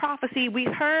Reap prophecy. We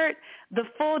heard the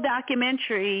full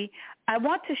documentary. I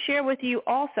want to share with you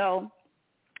also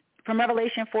from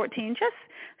Revelation 14, just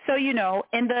so you know.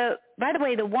 And by the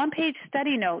way, the one-page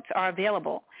study notes are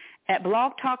available at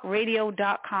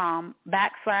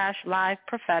blogtalkradio.com/live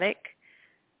prophetic.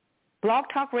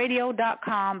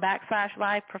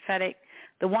 blogtalkradio.com/live prophetic.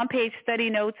 The one-page study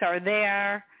notes are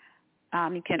there.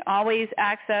 You can always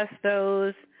access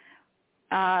those.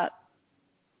 The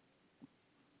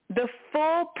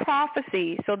full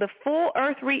prophecy, so the full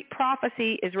Earth Reap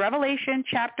prophecy is Revelation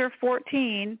chapter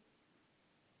 14.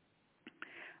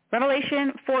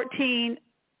 Revelation 14,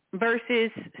 verses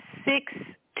 6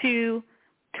 to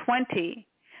 20.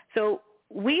 So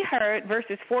we heard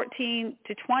verses 14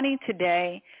 to 20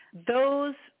 today.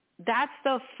 That's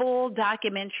the full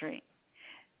documentary.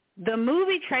 The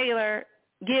movie trailer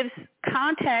gives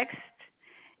context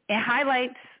and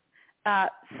highlights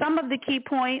some of the key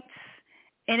points,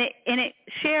 and it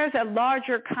shares a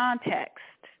larger context.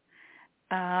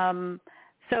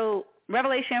 So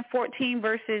Revelation 14,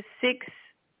 verses 6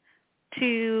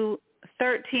 to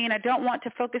 13. I don't want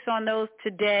to focus on those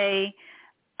today,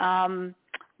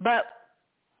 but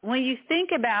when you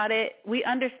think about it, we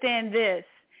understand this.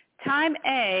 Time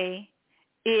A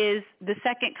is the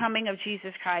second coming of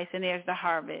Jesus Christ, and there's the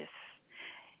harvest.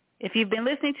 If you've been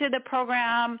listening to the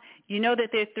program, you know that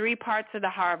there are three parts of the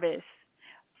harvest.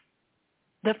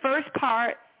 The first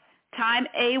part, time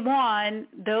A1,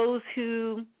 those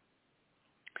who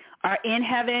are in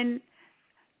heaven,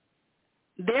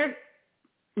 their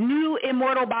new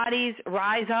immortal bodies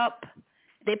rise up.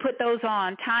 They put those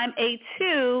on. Time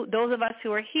A2, those of us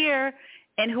who are here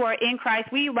and who are in Christ,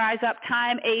 we rise up.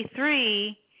 Time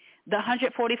A3, the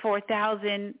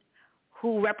 144,000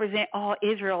 who represent all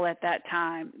Israel at that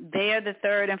time. They are the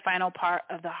third and final part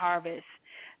of the harvest.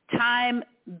 Time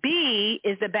B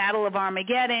is the Battle of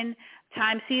Armageddon.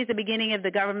 Time C is the beginning of the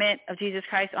government of Jesus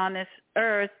Christ on this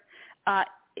earth.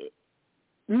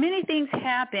 Many things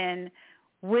happen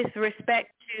with respect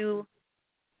to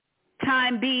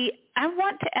time B. I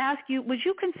want to ask you, would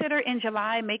you consider in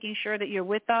July making sure that you're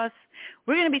with us?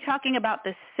 We're going to be talking about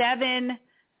the 7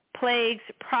 plagues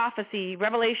prophecy,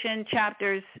 Revelation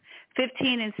chapters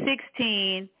 15 and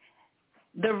 16.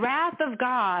 The wrath of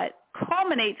God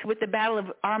culminates with the Battle of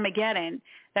Armageddon.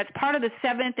 That's part of the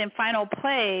 7th and final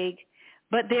plague,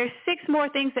 but there's 6 more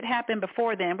things that happen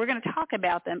before then. We're going to talk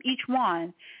about them, each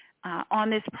one, on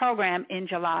this program in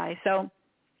July. So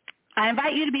I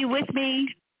invite you to be with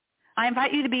me. I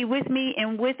invite you to be with me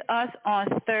and with us on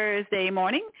Thursday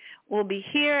morning. We'll be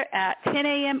here at 10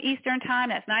 a.m. Eastern Time.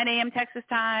 That's 9 a.m. Texas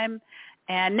time.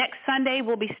 And next Sunday,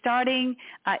 we'll be starting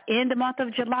in the month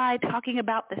of July talking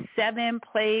about the 7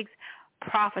 plagues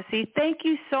prophecy. Thank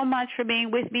you so much for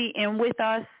being with me and with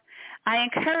us. I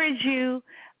encourage you,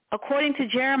 according to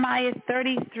Jeremiah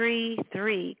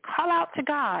 33:3, call out to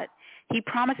God. He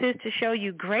promises to show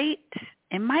you great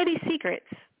and mighty secrets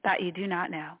that you do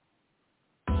not know.